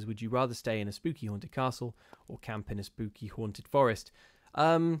Bloomer says, would you rather stay in a spooky haunted castle or camp in a spooky haunted forest?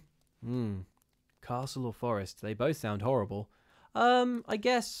 Castle or forest? They both sound horrible. I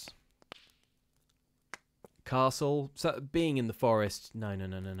guess castle. So being in the forest, no.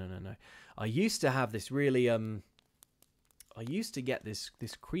 I used to have this really I used to get this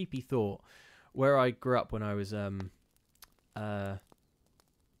creepy thought where I grew up when I was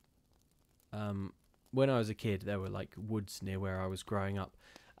when I was a kid. There were like woods near where I was growing up,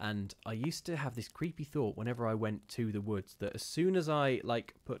 and I used to have this creepy thought whenever I went to the woods that as soon as I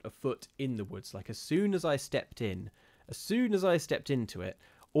like put a foot in the woods, like as soon as I stepped into it,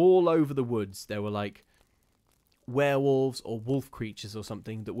 all over the woods there were like werewolves or wolf creatures or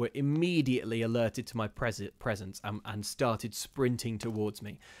something that were immediately alerted to my presence and started sprinting towards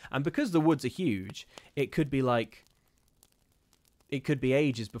me. And because the woods are huge, it could be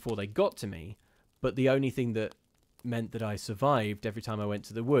ages before they got to me, but the only thing that meant that I survived every time I went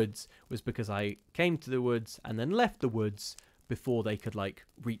to the woods was because I came to the woods and then left the woods before they could like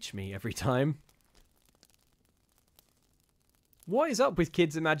reach me every time. What is up with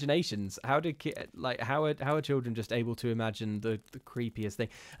kids' imaginations? How are children just able to imagine the creepiest thing?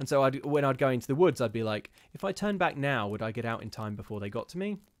 And so when I'd go into the woods, I'd be like, if I turn back now, would I get out in time before they got to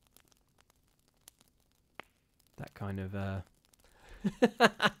me? That kind of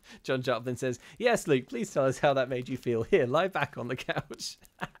John Sharp then says, yes, Luke, please tell us how that made you feel. Here, lie back on the couch.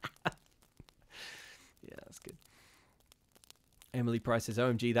 Emily Price says,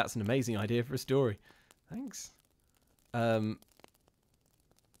 OMG, that's an amazing idea for a story. Thanks. And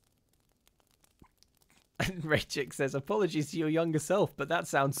Raychick says, apologies to your younger self, but that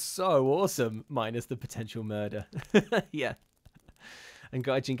sounds so awesome, minus the potential murder. Yeah. And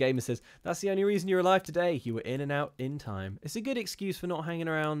Gaijin Gamer says, that's the only reason you're alive today. You were in and out in time. It's a good excuse for not hanging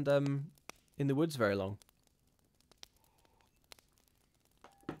around in the woods very long.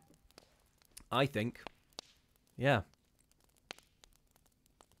 I think. Yeah.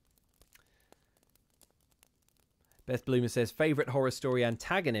 Beth Bloomer says, favourite horror story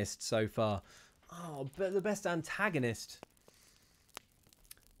antagonist so far. Oh, but the best antagonist.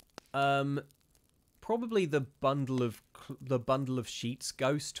 Probably the bundle of sheets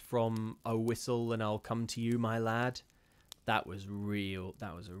ghost from "Oh Whistle and I'll Come to You, My Lad." That was real.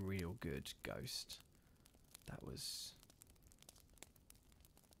 That was a real good ghost. That was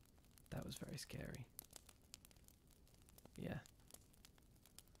very scary. Yeah.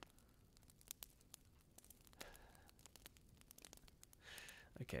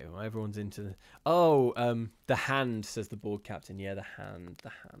 Okay, well, everyone's into the... Oh, the hand, says the board captain. Yeah, the hand. The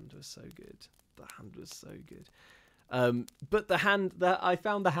hand was so good. The hand was so good. But the hand... I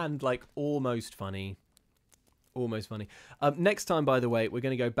found the hand, like, almost funny. Almost funny. Next time, by the way, we're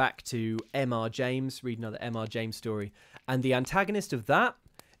going to go back to M.R. James, read another M.R. James story. And the antagonist of that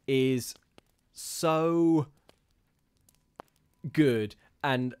is so good.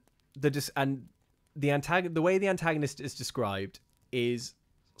 And the way the antagonist is described is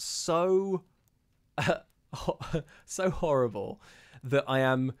so so horrible that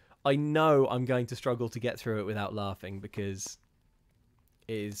I know I'm going to struggle to get through it without laughing, because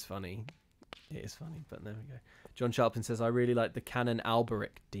it is funny. It is funny, but there we go. John Sharpton says, I really like the Canon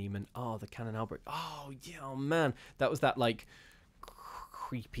Alberic demon. Oh, the Canon Alberic. Oh, yeah, oh, man. That was that, like,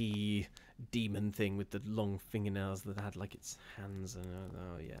 creepy demon thing with the long fingernails that had, like, its hands. And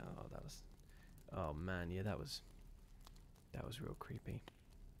oh, yeah. Oh, that was... Oh, man. Yeah, that was real creepy.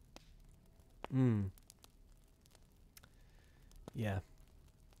 Yeah.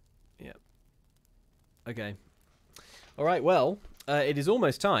 Yeah. Okay. All right, well, it is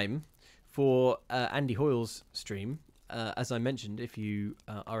almost time for Andy Hoyle's stream. As I mentioned, if you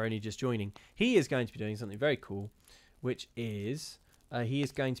are only just joining, he is going to be doing something very cool, which is he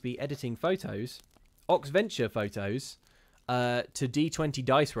is going to be editing photos, Oxventure photos, to D20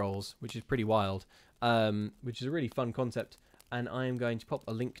 dice rolls, which is pretty wild, which is a really fun concept. And I am going to pop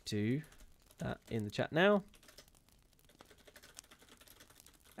a link to that in the chat now.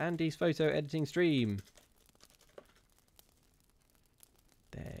 Andy's photo editing stream.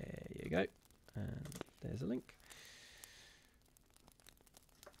 There you go. And there's a link.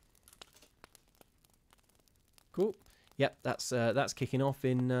 Cool. Yep, that's kicking off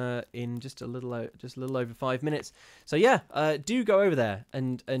in just a little over 5 minutes. So yeah, do go over there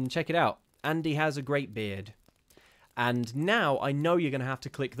and check it out. Andy has a great beard. And now I know you're going to have to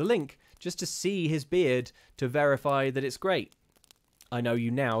click the link just to see his beard to verify that it's great. I know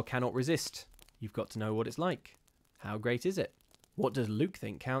you now cannot resist. You've got to know what it's like. How great is it? What does Luke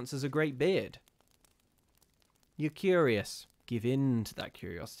think counts as a great beard? You're curious. Give in to that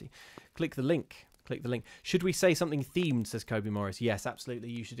curiosity. Click the link. Click the link. Should we say something themed, says Kobe Morris? Yes, absolutely.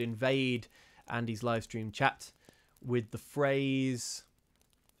 You should invade Andy's live stream chat with the phrase...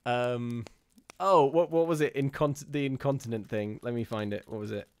 Oh, what was it? The incontinent thing. Let me find it. What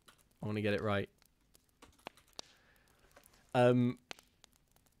was it? I want to get it right.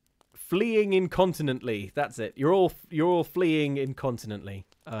 Fleeing incontinently. That's it. You're all fleeing incontinently.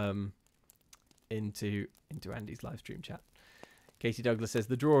 Into Andy's live stream chat. Katie Douglas says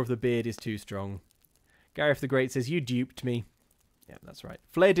the draw of the beard is too strong. Gareth the Great says you duped me. Yeah, that's right.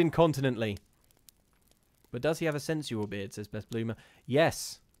 Fled incontinently. But does he have a sensual beard? Says Beth Bloomer.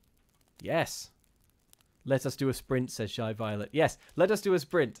 Yes. Yes. Let us do a sprint, says Shy Violet. Yes, let us do a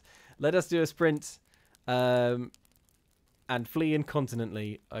sprint. Let us do a sprint and flee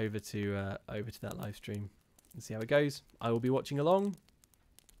incontinently over to that live stream and see how it goes. I will be watching along.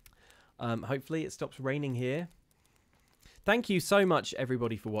 Hopefully it stops raining here. Thank you so much,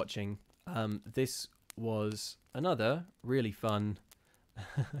 everybody, for watching. This was another really fun...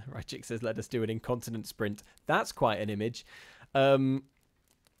 Right, Chick says, let us do an incontinent sprint. That's quite an image.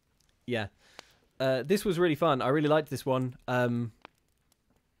 Yeah. This was really fun. I really liked this one.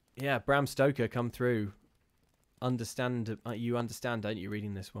 Yeah, Bram Stoker come through. You understand, don't you,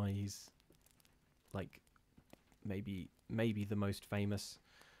 reading this, why he's like maybe the most famous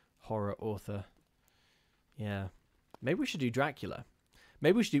horror author. Yeah. Maybe we should do Dracula.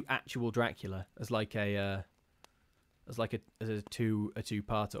 Maybe we should do actual Dracula as like a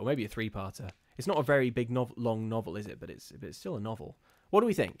two-parter, or maybe a 3-parter. It's not a very big long novel, is it? But it's still a novel. What do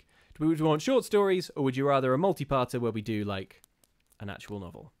we think? Do we want short stories, or would you rather a multi-parter where we do like an actual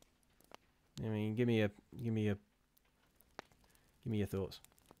novel? I mean, give me your thoughts.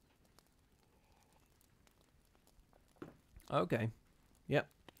 Okay. Yep.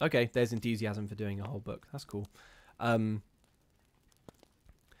 Okay, there's enthusiasm for doing a whole book. That's cool.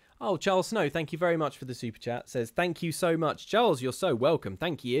 Oh, Charles Snow, thank you very much for the super chat. Says, thank you so much. Charles, you're so welcome.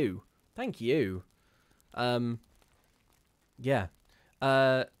 Thank you. Thank you. Yeah.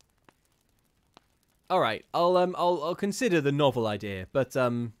 All right. I'll consider the novel idea, but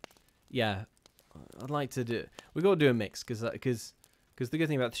yeah, I'd like to do. We got to do a mix because the good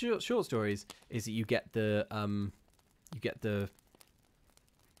thing about the short stories is that you get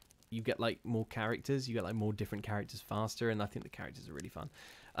like more characters. You get like more different characters faster, and I think the characters are really fun.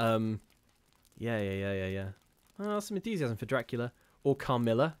 Yeah. Some enthusiasm for Dracula or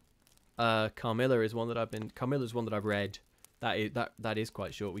Carmilla. Carmilla is one that Carmilla's one that I've read. That is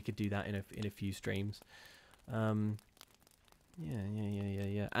quite short. We could do that in a few streams. Yeah.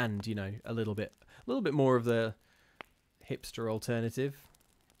 And you know, a little bit more of the hipster alternative.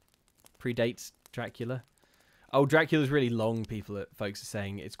 Predates Dracula. Oh, Dracula's really long. Folks are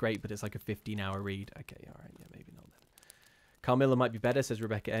saying it's great, but it's like a 15-hour read. Okay, all right, yeah, maybe not then. Carmilla might be better, says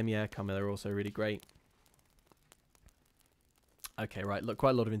Rebecca M. Yeah, Carmilla also really great. Okay, right. Look,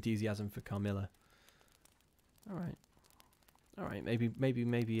 quite a lot of enthusiasm for Carmilla. All right. Maybe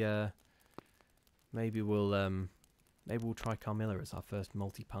we'll try Carmilla as our first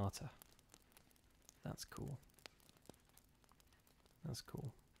multi-parter. That's cool.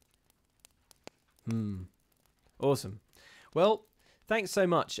 Awesome. Well, thanks so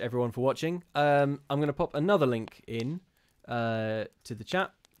much everyone for watching. I'm going to pop another link in to the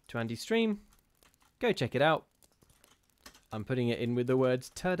chat to Andy's stream. Go check it out. I'm putting it in with the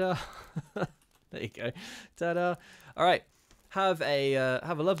words "ta-da." There you go, ta-da. All right, have a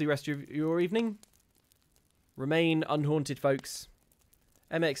lovely rest of your evening. Remain unhaunted, folks.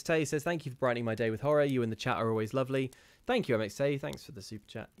 MX Tay says, thank you for brightening my day with horror. You and the chat are always lovely. Thank you, MX Tay. Thanks for the super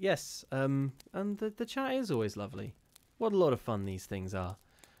chat. Yes, and the chat is always lovely. What a lot of fun these things are.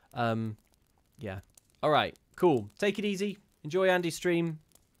 Yeah. All right, cool. Take it easy. Enjoy Andy's stream.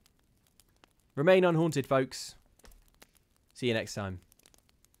 Remain unhaunted, folks. See you next time.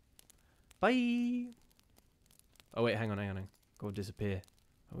 Bye. Oh, wait, hang on. Go and disappear.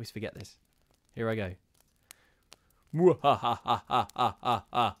 I always forget this. Here I go. Mwah ha ha ha ha ha ha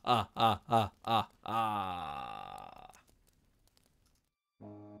ha ha ha ha.